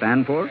CONCIS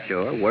stand for?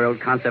 Sure, World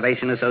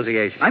Conservation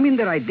Association. I mean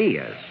their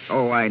ideas.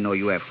 Oh, I know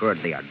you have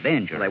heard they are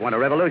dangerous. Well, they want a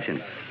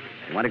revolution.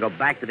 They want to go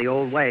back to the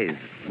old ways.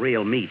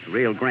 Real meat,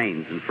 real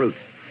grains, and fruit.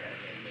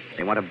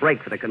 They want a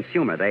break for the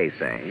consumer, they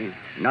say.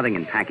 Nothing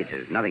in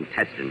packages, nothing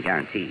tested and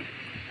guaranteed.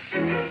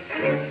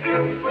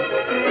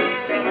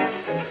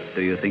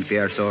 Do you think they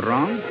are so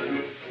wrong?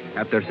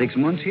 After 6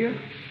 months here?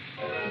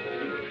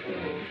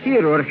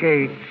 Here,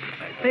 Jorge,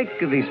 take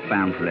this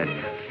pamphlet.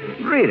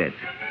 Read it.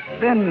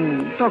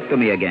 Then talk to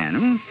me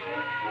again,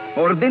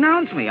 Or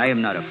denounce me. I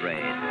am not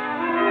afraid.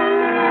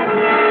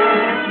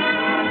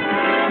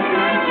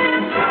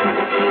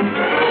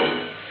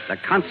 The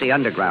Consi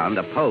Underground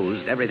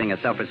opposed everything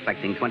a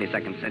self-respecting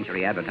 22nd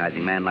century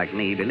advertising man like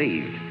me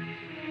believed.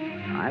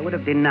 I would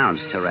have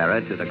denounced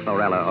Herrera to the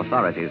chlorella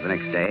authorities the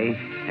next day,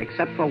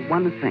 except for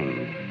one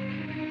thing.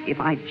 If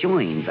I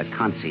joined the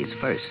Consis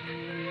first,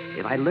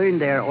 if I learned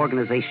their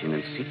organization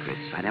and secrets,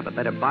 I'd have a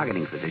better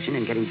bargaining position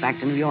in getting back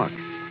to New York.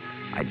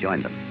 I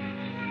joined them.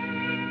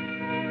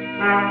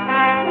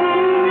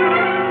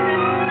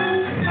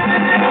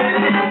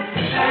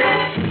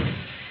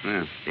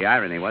 Well, the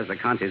irony was the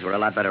Consis were a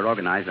lot better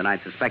organized than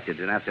I'd suspected,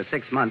 and after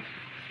 6 months,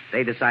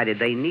 they decided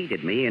they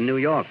needed me in New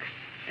York.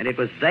 And it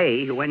was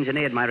they who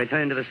engineered my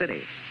return to the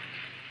city.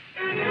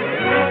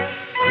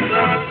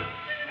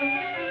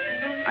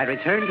 I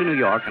returned to New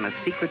York on a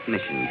secret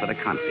mission for the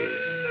Consis.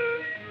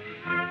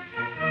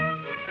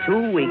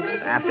 2 weeks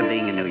after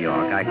being in New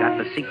York, I got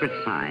the secret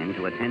sign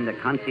to attend a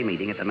Consi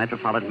meeting at the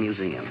Metropolitan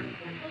Museum.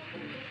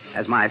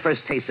 As my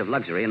first taste of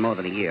luxury in more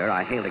than a year,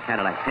 I hailed a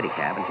Cadillac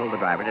pedicab and told the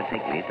driver to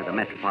take me to the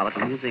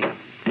Metropolitan Museum.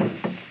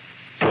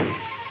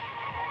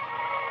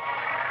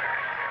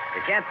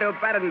 You can't do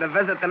better than to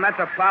visit the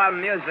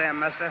Metropolitan Museum,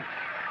 mister.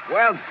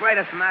 World's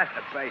greatest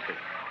masterpieces.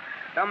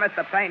 Don't miss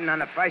the painting on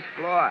the first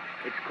floor.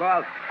 It's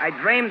called I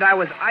Dreamed I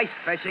Was Ice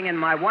Fishing in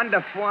My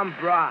Wonder-Formed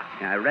Bra.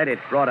 I read it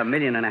brought $1.5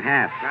 million. Not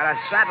a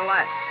cent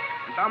less.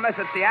 And don't miss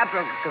the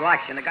theatrical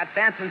collection. They got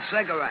dancing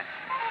cigarettes.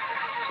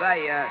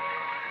 Say,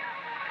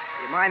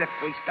 you mind if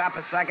we stop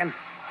a second?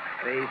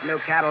 These new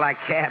Cadillac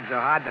cabs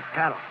are hard to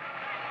pedal.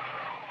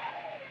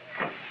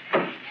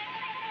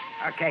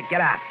 Okay,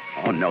 get out.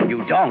 Oh, no,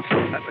 you don't.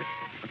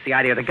 What's the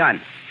idea of the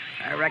gun?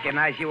 I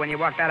recognized you when you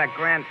walked out of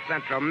Grand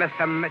Central,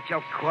 Mr.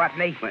 Mitchell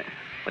Courtney. What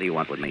do you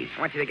want with me? I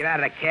want you to get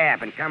out of the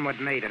cab and come with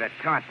me to the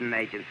Taunton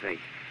Agency.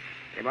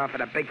 They've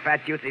offered a big,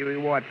 fat, juicy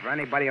reward for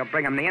anybody who'll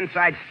bring them the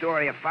inside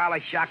story of Fowler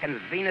Shocken's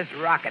Venus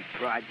Rocket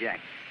Project.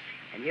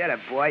 And you're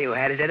the boy who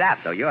headed it up.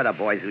 So you're the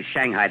boys who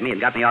shanghaied me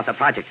and got me off the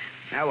project.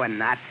 No, we're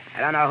not. I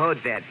don't know who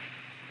did.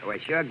 But we're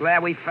sure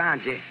glad we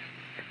found you.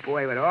 The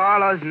boy with all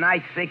those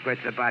nice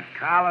secrets about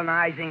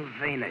colonizing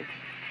Venus.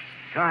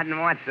 Taunton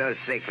wants those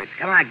secrets.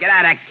 Come on, get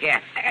out of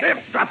here.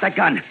 Drop that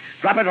gun.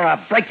 Drop it or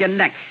I'll break your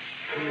neck.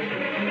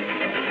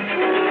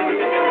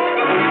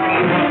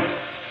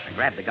 I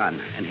grabbed the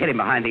gun and hit him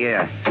behind the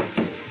ear.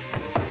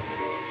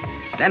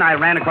 Then I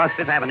ran across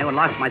Fifth Avenue and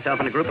lost myself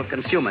in a group of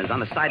consumers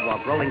on the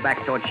sidewalk rolling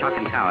back toward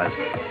Shocking Towers.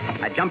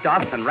 I jumped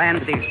off and ran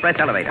to the express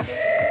elevator.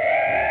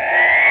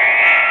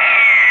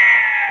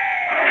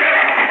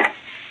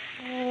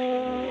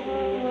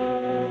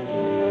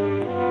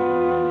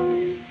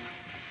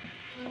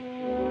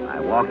 I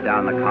walked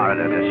down the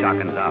corridor to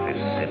Shocken's office.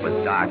 It was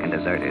dark and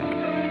deserted.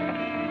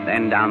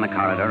 Then down the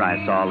corridor,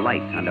 I saw a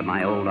light under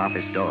my old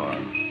office door.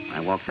 I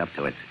walked up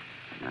to it.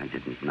 I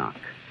didn't knock.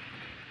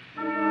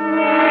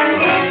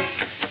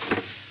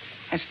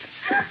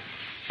 Esther.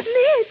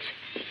 Midge!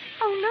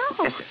 Oh,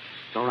 no. Esther,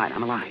 it's all right.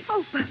 I'm alive.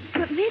 Oh,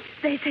 but Midge,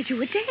 they said you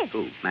were dead.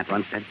 Who, Matt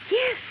Runstead?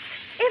 Yes.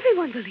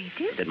 Everyone believed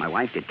you. Did my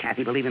wife, did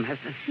Kathy believe him,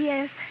 Hester?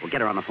 Yes. Well,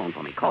 get her on the phone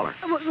for me. Call her.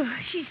 Well,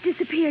 she's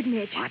disappeared,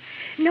 Midge. What?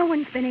 No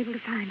one's been able to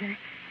find her.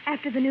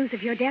 After the news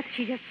of your death,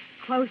 she just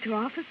closed her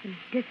office and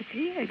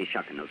disappeared. Maybe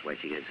Shocking knows where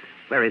she is.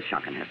 Where is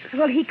Shocking, Hester?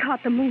 Well, he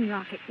caught the moon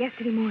rocket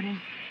yesterday morning.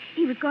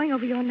 He was going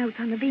over your notes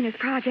on the Venus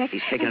Project.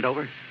 He's taking it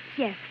over?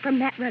 Yes, from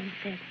Matt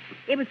Runstead.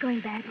 It was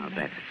going badly. I'll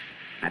bet.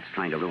 Matt's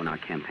trying to ruin our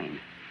campaign.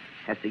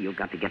 Hester, you've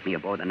got to get me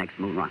aboard the next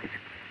moon rocket.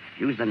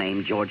 Use the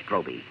name George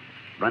Groby.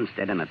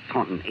 Runstead and a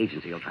Taunton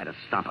agency will try to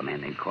stop a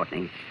man named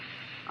Courtney.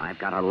 I've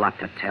got a lot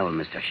to tell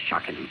Mr.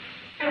 Shocking.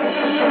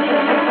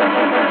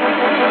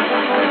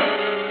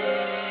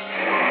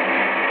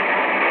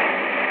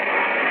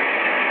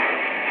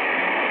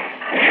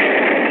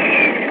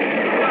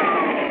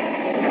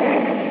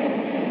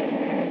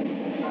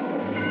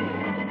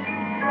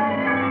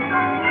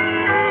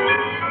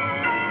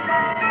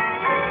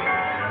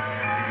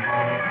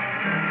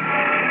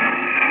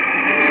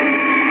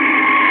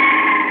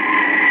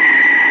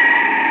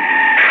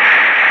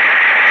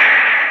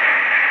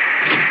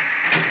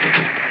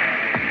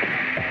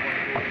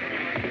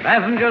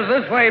 Passengers,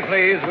 this way,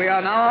 please. We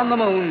are now on the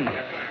moon.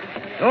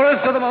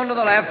 Tourists to the moon to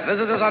the left,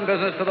 visitors on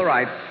business to the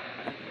right.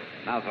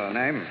 Now, sir,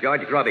 name?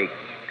 George Groby,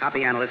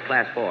 copy analyst,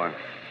 class 4.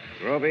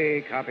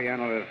 Groby, copy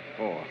analyst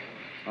 4.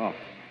 Oh.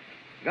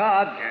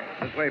 Guard,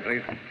 this way,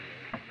 please.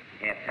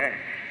 Yes, sir.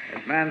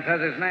 This man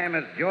says his name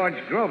is George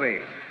Groby.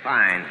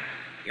 Fine.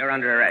 You're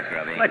under arrest,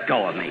 Groby. Let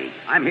go of me.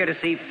 I'm here to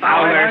see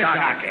Fowler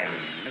Shocking.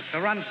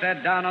 Mr.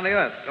 Runstead down on the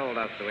earth told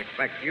us to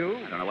expect you.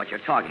 I don't know what you're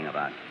talking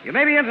about. You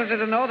may be interested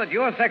to know that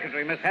your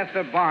secretary, Miss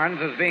Hester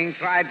Barnes, is being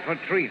tried for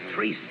treason.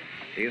 Treason?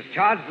 She is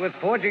charged with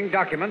forging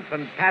documents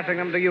and passing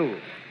them to you.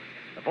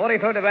 The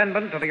 43rd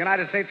Amendment to the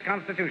United States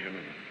Constitution.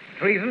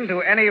 Treason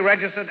to any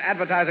registered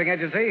advertising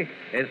agency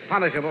is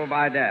punishable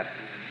by death.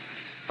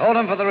 Hold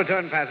him for the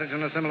return passage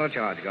on a similar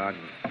charge, guard.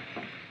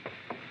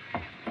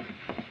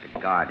 The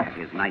guard had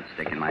his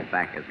nightstick in my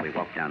back as we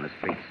walked down the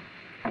streets.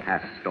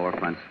 Past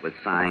storefronts with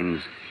signs,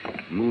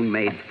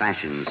 moon-made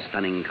fashions,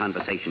 stunning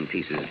conversation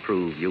pieces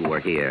prove you were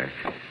here.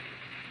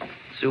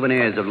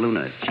 Souvenirs of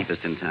Luna,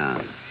 cheapest in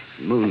town.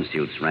 Moon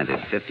suits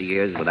rented, 50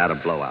 years without a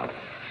blowout.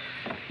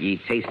 Ye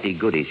tasty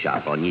goody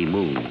shop on ye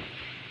moon.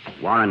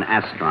 Warren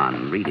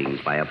Astron, readings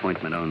by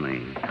appointment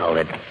only. Hold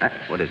it.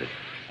 What is it?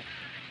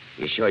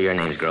 You sure your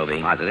name's Groby?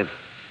 Positive.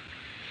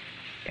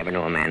 Ever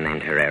know a man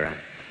named Herrera?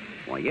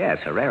 Well, yes,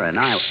 Herrera and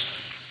I...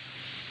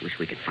 Wish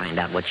we could find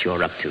out what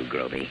you're up to,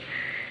 Groby.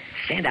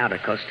 Send out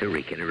of Costa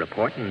Rica to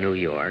report in New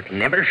York,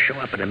 never show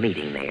up at a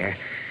meeting there.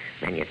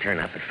 Then you turn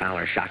up at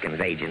Fowler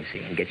Shocking's agency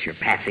and get your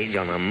passage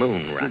on a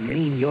moon rocket. You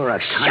mean you're a...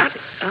 Shut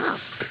up.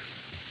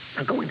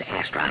 Now go into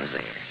Astron's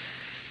there.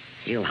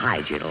 He'll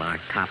hide you till our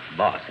top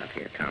boss up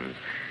here comes.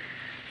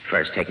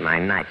 First take my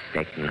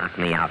nightstick, knock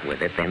me out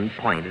with it, then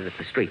point it at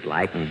the street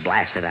light and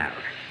blast it out.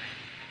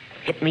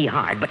 Hit me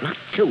hard, but not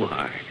too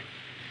hard.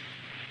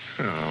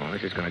 Oh,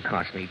 this is going to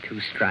cost me 2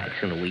 stripes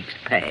and a week's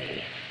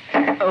pay.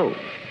 Oh.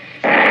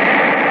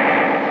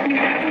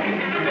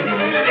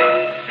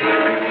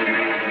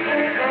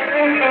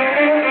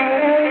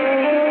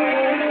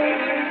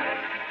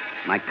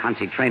 My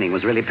concert training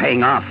was really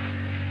paying off.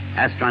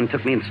 Astron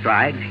took me in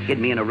stride, hid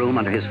me in a room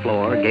under his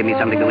floor, gave me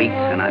something to eat,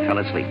 and I fell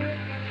asleep.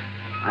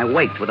 I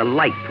waked with a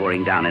light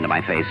pouring down into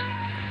my face.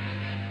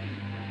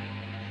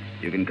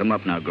 You can come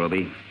up now,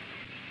 Groby.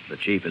 The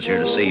chief is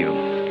here to see you.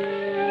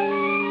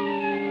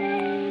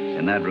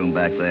 In that room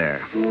back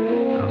there.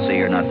 I'll see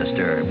you're not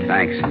disturbed.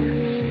 Thanks.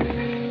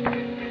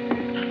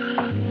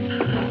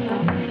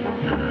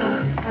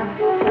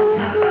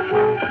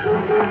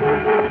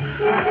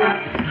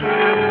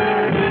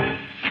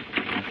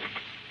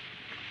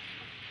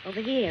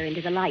 Over here,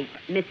 into the ripe,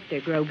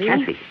 Mr.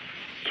 Groby.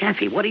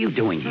 Kathy, what are you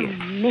doing here?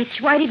 Oh, Mitch,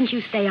 why didn't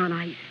you stay on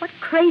ice? What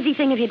crazy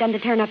thing have you done to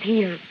turn up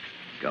here?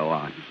 Go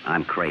on.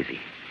 I'm crazy.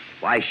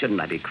 Why shouldn't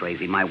I be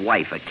crazy? My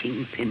wife, a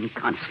kingpin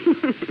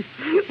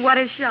consi. What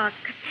a shock.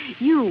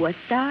 You, a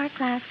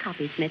star-class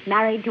copysmith,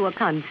 married to a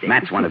consi.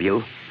 Matt's one of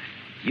you.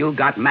 You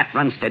got Matt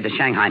Runstead to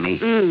Shanghai me.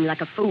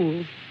 Like a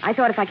fool. I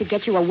thought if I could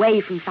get you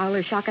away from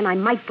Fowler Shockin', I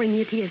might bring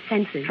you to your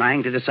senses.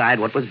 Trying to decide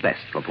what was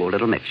best for poor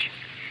little Mitch.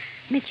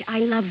 Mitch, I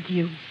loved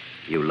you.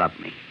 You loved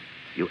me.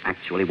 You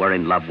actually were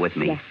in love with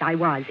me. Yes, I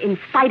was, in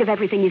spite of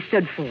everything you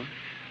stood for.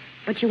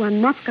 But you are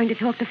not going to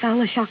talk to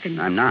Fowler Shockin'.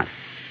 I'm not.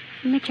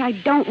 Mitch, I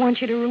don't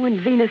want you to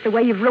ruin Venus the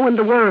way you've ruined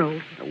the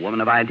world. A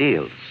woman of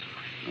ideals.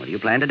 What do you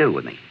plan to do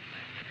with me?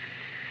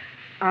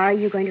 Are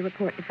you going to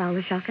report to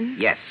Fowler Shockin'?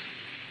 Yes.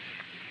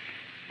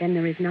 Then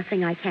there is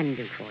nothing I can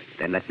do for you.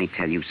 Then let me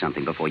tell you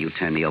something before you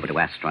turn me over to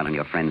Astron and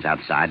your friends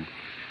outside.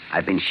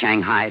 I've been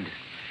shanghaied,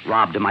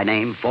 robbed of my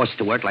name, forced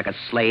to work like a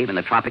slave in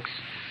the tropics.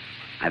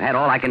 I've had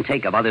all I can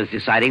take of others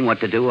deciding what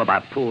to do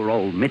about poor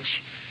old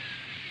Mitch.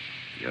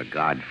 Your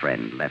guard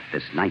friend left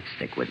this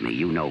nightstick with me.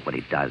 You know what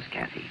it does,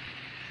 Kathy.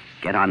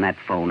 Get on that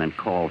phone and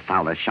call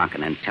Fowler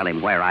Shockin' and tell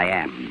him where I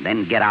am.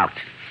 Then get out.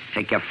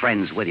 Take your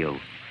friends with you.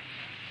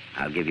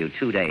 I'll give you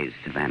 2 days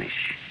to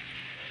vanish.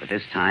 But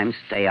this time,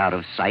 stay out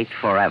of sight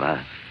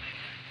forever.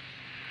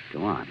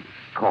 Go on.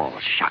 Call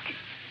Shockin'.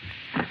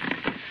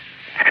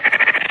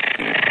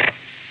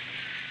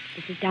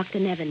 This is Dr.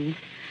 Nevins,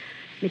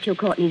 Mitchell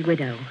Courtney's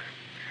widow.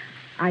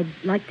 I'd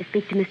like to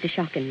speak to Mr.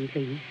 Shockin',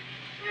 please.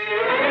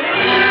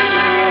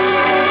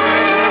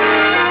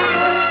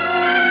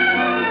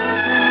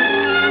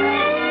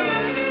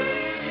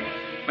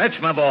 Mitch,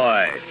 my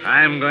boy,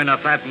 I'm going to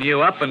fatten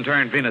you up and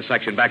turn Venus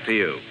section back to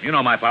you. You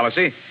know my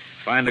policy.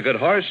 Find a good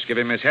horse, give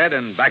him his head,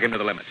 and back him to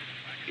the limit.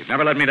 You've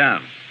never let me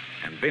down.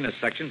 And Venus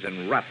section's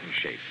in rotten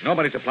shape.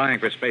 Nobody's applying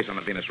for space on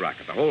the Venus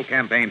rocket. The whole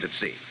campaign's at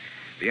sea.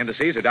 The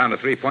indices are down to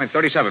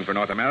 3.37 for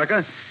North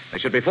America. They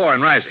should be 4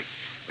 and rising.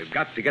 We've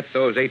got to get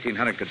those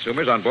 1,800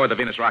 consumers on board the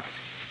Venus rocket.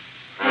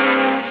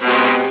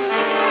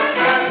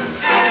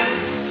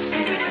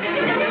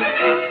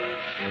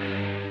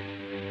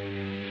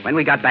 When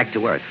we got back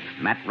to Earth,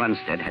 Matt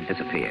Runstead had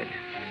disappeared.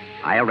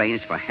 I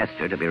arranged for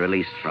Hester to be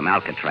released from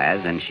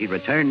Alcatraz, and she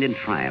returned in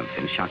triumph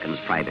in Shockin's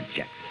private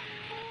jet.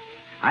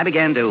 I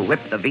began to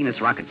whip the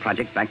Venus rocket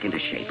project back into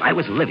shape. I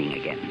was living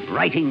again,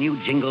 writing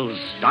new jingles,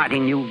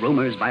 starting new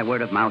rumors by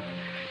word of mouth,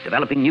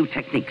 developing new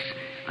techniques,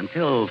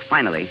 until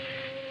finally...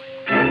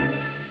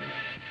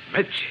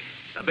 Mitch,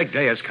 the big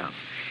day has come.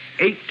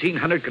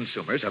 1,800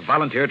 consumers have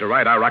volunteered to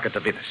ride our rocket to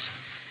Venus.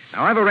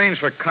 Now, I've arranged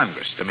for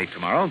Congress to meet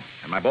tomorrow,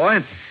 and my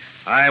boy,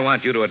 I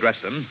want you to address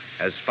them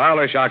as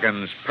Fowler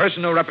Shockin's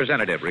personal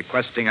representative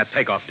requesting a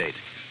takeoff date.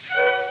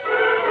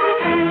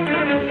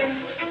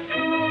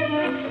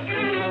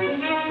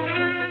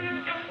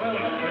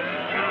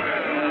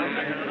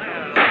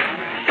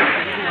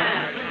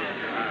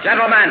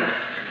 Gentlemen,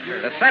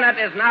 the Senate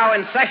is now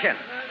in session.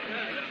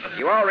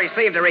 You all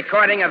received a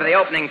recording of the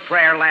opening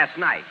prayer last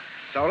night.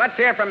 So let's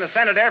hear from the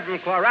senator from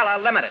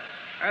Chlorella Limited.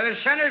 The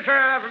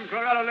senator from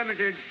Chlorella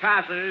Limited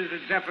passes in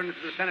deference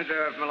to the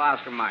senator from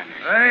Alaska Mining.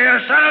 The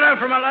senator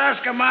from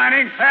Alaska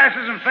Mining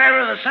passes in favor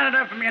of the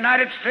senator from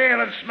United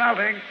Steel and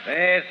Smelting.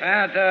 The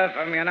senator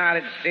from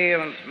United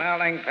Steel and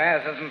Smelting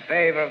passes in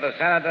favor of the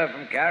senator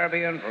from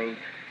Caribbean Fruit.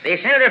 The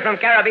senator from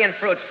Caribbean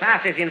Fruits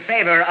passes in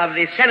favor of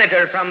the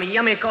senator from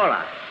Yummy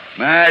Cola.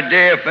 My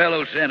dear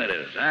fellow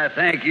senators, I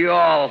thank you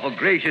all for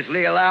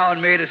graciously allowing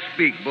me to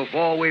speak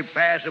before we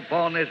pass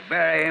upon this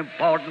very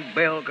important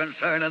bill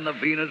concerning the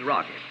Venus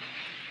rocket.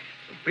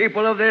 The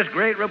people of this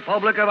great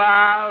republic of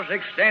ours,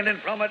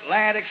 extending from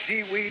Atlantic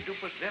seaweed to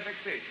Pacific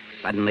fish.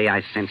 Suddenly,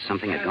 I sensed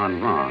something had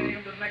gone wrong.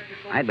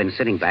 I'd been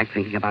sitting back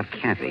thinking about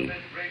Kathy,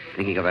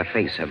 thinking of her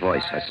face, her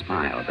voice, her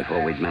smile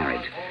before we'd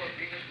married.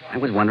 I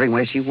was wondering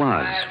where she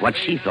was, what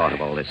she thought of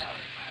all this.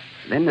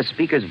 Then the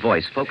speaker's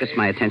voice focused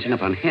my attention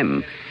upon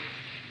him.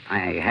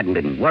 I hadn't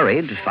been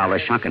worried. Fowler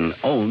Shockin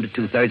owned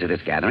 2/3 of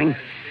this gathering.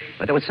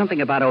 But there was something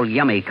about old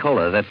Yummy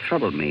Cola that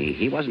troubled me.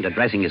 He wasn't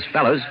addressing his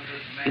fellows.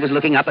 He was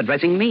looking up,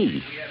 addressing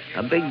me.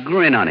 A big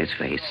grin on his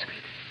face.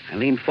 I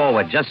leaned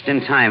forward just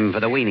in time for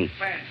the weenie.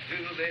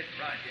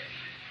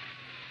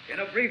 In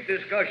a brief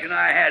discussion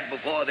I had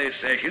before this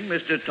session,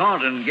 Mr.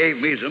 Taunton gave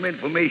me some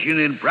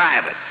information in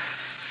private.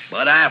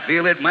 But I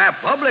feel it my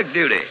public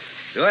duty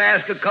to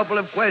ask a couple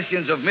of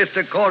questions of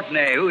Mr.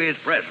 Courtney, who is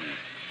present.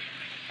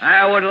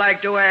 I would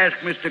like to ask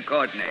Mr.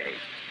 Courtney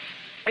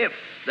if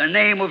the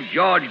name of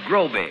George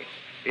Groby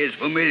is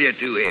familiar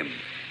to him.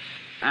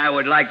 I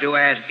would like to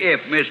ask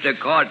if Mr.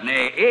 Courtney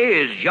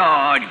is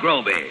George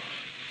Groby.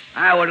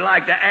 I would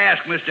like to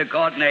ask Mr.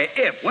 Courtney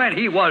if, when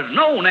he was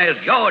known as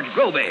George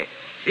Groby,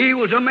 he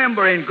was a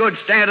member in good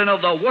standing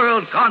of the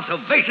World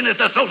Conservationist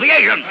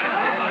Association,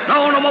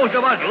 known to most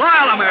of us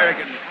loyal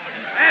Americans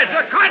as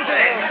the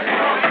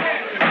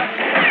country.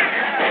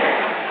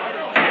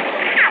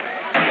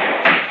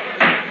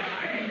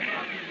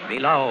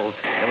 Below,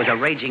 there was a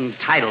raging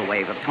tidal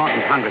wave of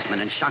taunting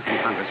congressmen and shocking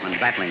congressmen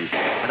battling.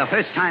 For the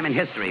first time in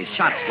history,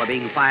 shots were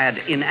being fired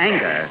in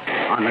anger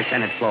on the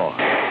Senate floor.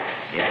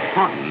 If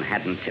Taunton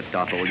hadn't tipped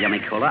off old Yummy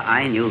Cola,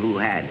 I knew who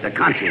had. The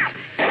conscience.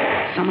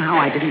 Somehow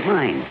I didn't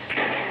mind.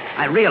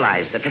 I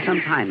realized that for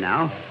some time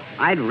now,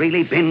 I'd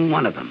really been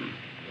one of them.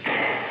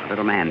 A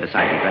little man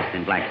beside me, dressed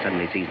in black,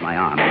 suddenly seized my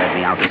arm and led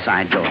me out the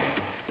side door.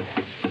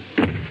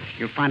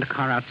 You'll find a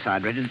car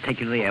outside ready to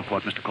take you to the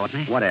airport, Mr.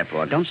 Courtney. What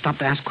airport? Don't stop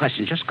to ask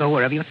questions. Just go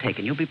wherever you're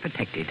taken. You'll be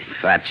protected.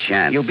 Fat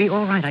chance. You'll be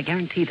all right, I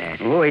guarantee that.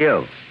 Who are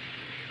you?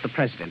 The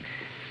president.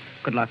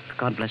 Good luck.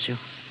 God bless you.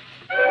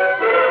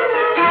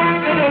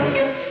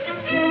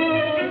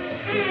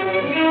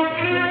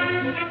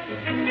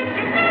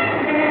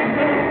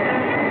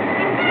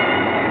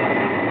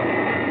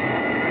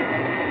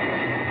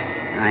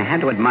 I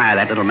had to admire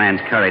that little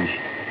man's courage.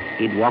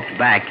 He'd walked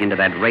back into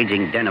that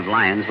raging den of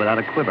lions without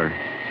a quiver.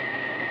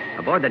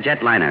 Aboard the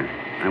jetliner,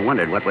 I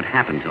wondered what would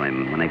happen to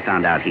him when they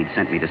found out he'd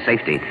sent me to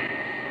safety.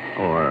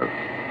 Or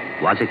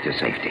was it to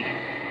safety?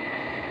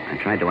 I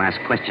tried to ask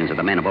questions of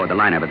the men aboard the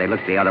liner, but they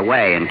looked the other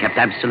way and kept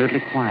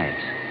absolutely quiet.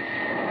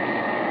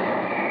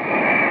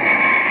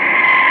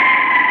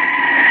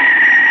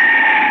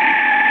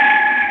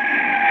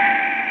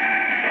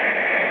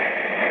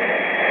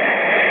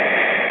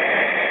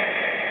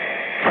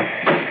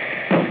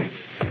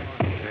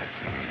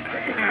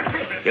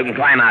 You can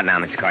climb out now,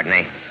 Mr.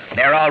 Courtney.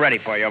 They're all ready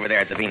for you over there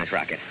at the Venus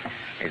rocket.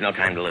 There's no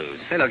time to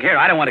lose. Hey, look here,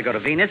 I don't want to go to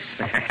Venus.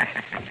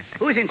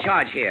 Who's in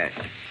charge here?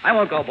 I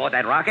won't go aboard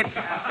that rocket.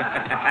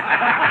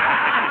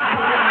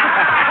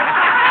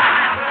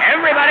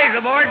 Everybody's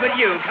aboard but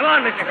you. Come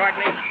on, Mr.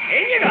 Courtney.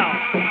 In you go.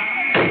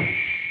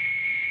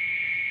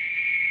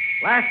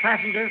 Last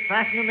passengers,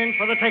 fasten them in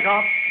for the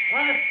takeoff.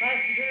 Last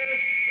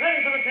passengers,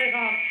 ready for the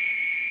takeoff.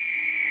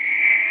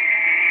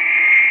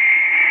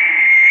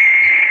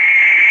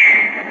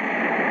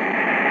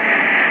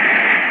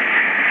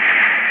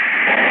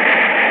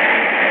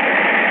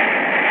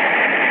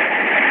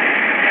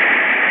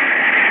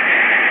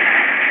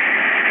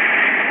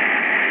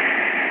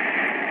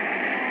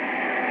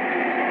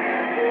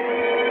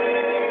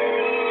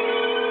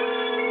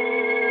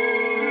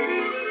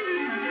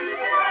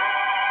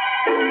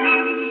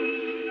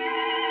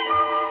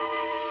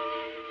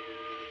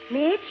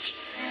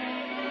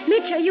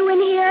 Mitch, are you in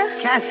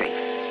here?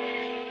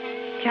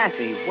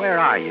 Kathy, where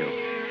are you?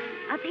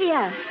 Up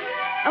here.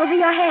 Over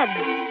your head.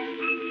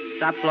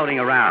 Stop floating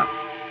around.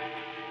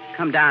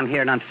 Come down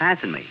here and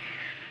unfasten me.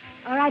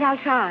 All right, I'll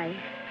try.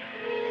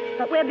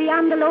 But we're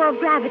beyond the law of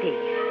gravity.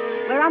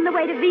 We're on the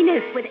way to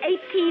Venus with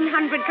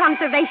 1,800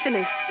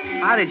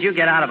 conservationists. How did you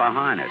get out of a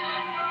harness?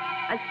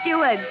 A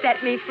steward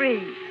set me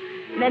free,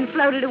 then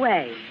floated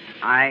away.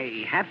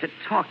 I have to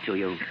talk to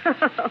you.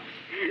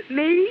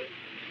 Me?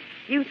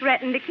 You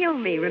threatened to kill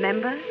me,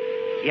 remember?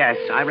 Yes,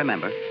 I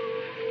remember.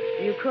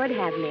 You could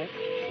have, Mitch,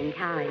 in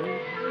time.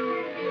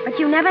 But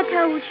you never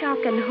told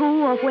Shockin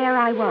who or where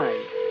I was.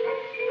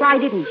 Why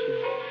didn't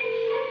you?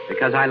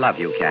 Because I love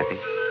you, Kathy.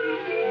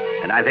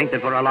 And I think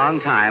that for a long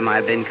time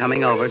I've been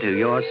coming over to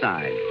your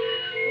side.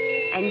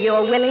 And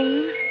you're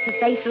willing to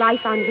face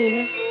life on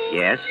Venus?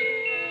 Yes.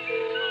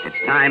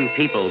 It's time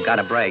people got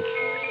a break.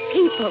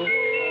 People,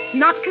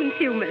 not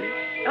consumers.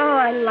 Oh,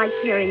 I like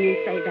hearing you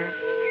say that.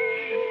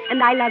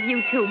 And I love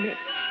you too, Mitch.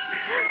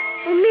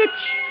 Oh,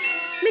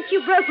 Mitch,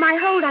 you broke my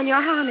hold on your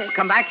harness.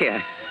 Come back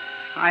here.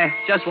 I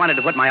just wanted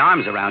to put my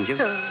arms around you.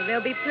 Oh,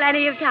 there'll be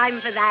plenty of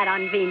time for that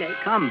on Venus.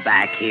 Come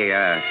back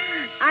here.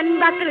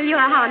 Unbuckle your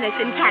harness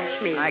and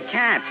catch me. I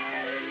can't.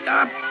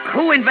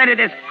 Who invented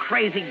this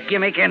crazy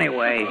gimmick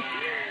anyway?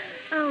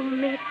 Oh,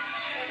 Mitch.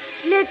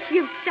 Mitch,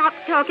 you've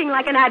stopped talking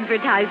like an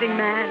advertising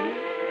man.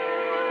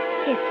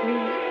 Kiss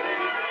me.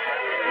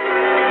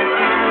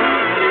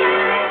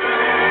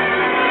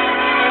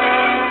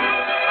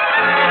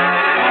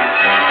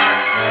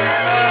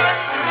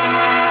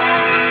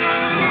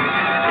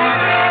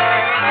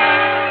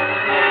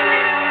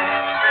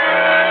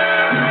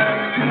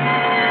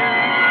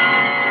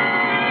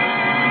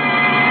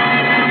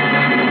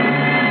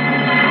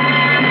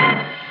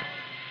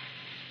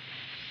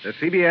 The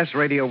CBS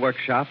Radio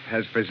Workshop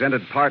has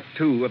presented Part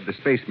 2 of The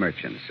Space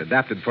Merchants,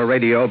 adapted for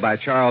radio by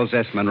Charles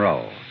S.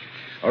 Monroe.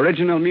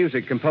 Original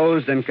music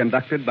composed and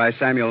conducted by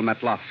Samuel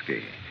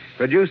Matlofsky.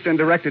 Produced and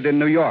directed in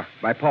New York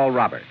by Paul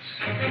Roberts.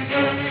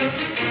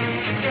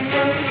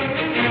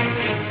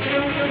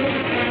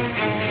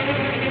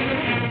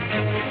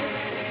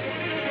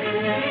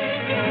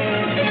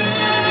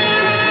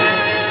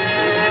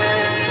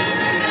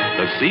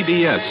 The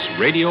CBS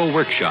Radio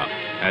Workshop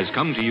has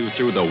come to you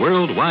through the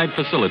worldwide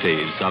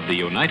facilities of the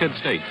United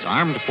States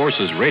Armed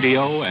Forces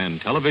Radio and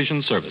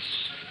Television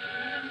Service.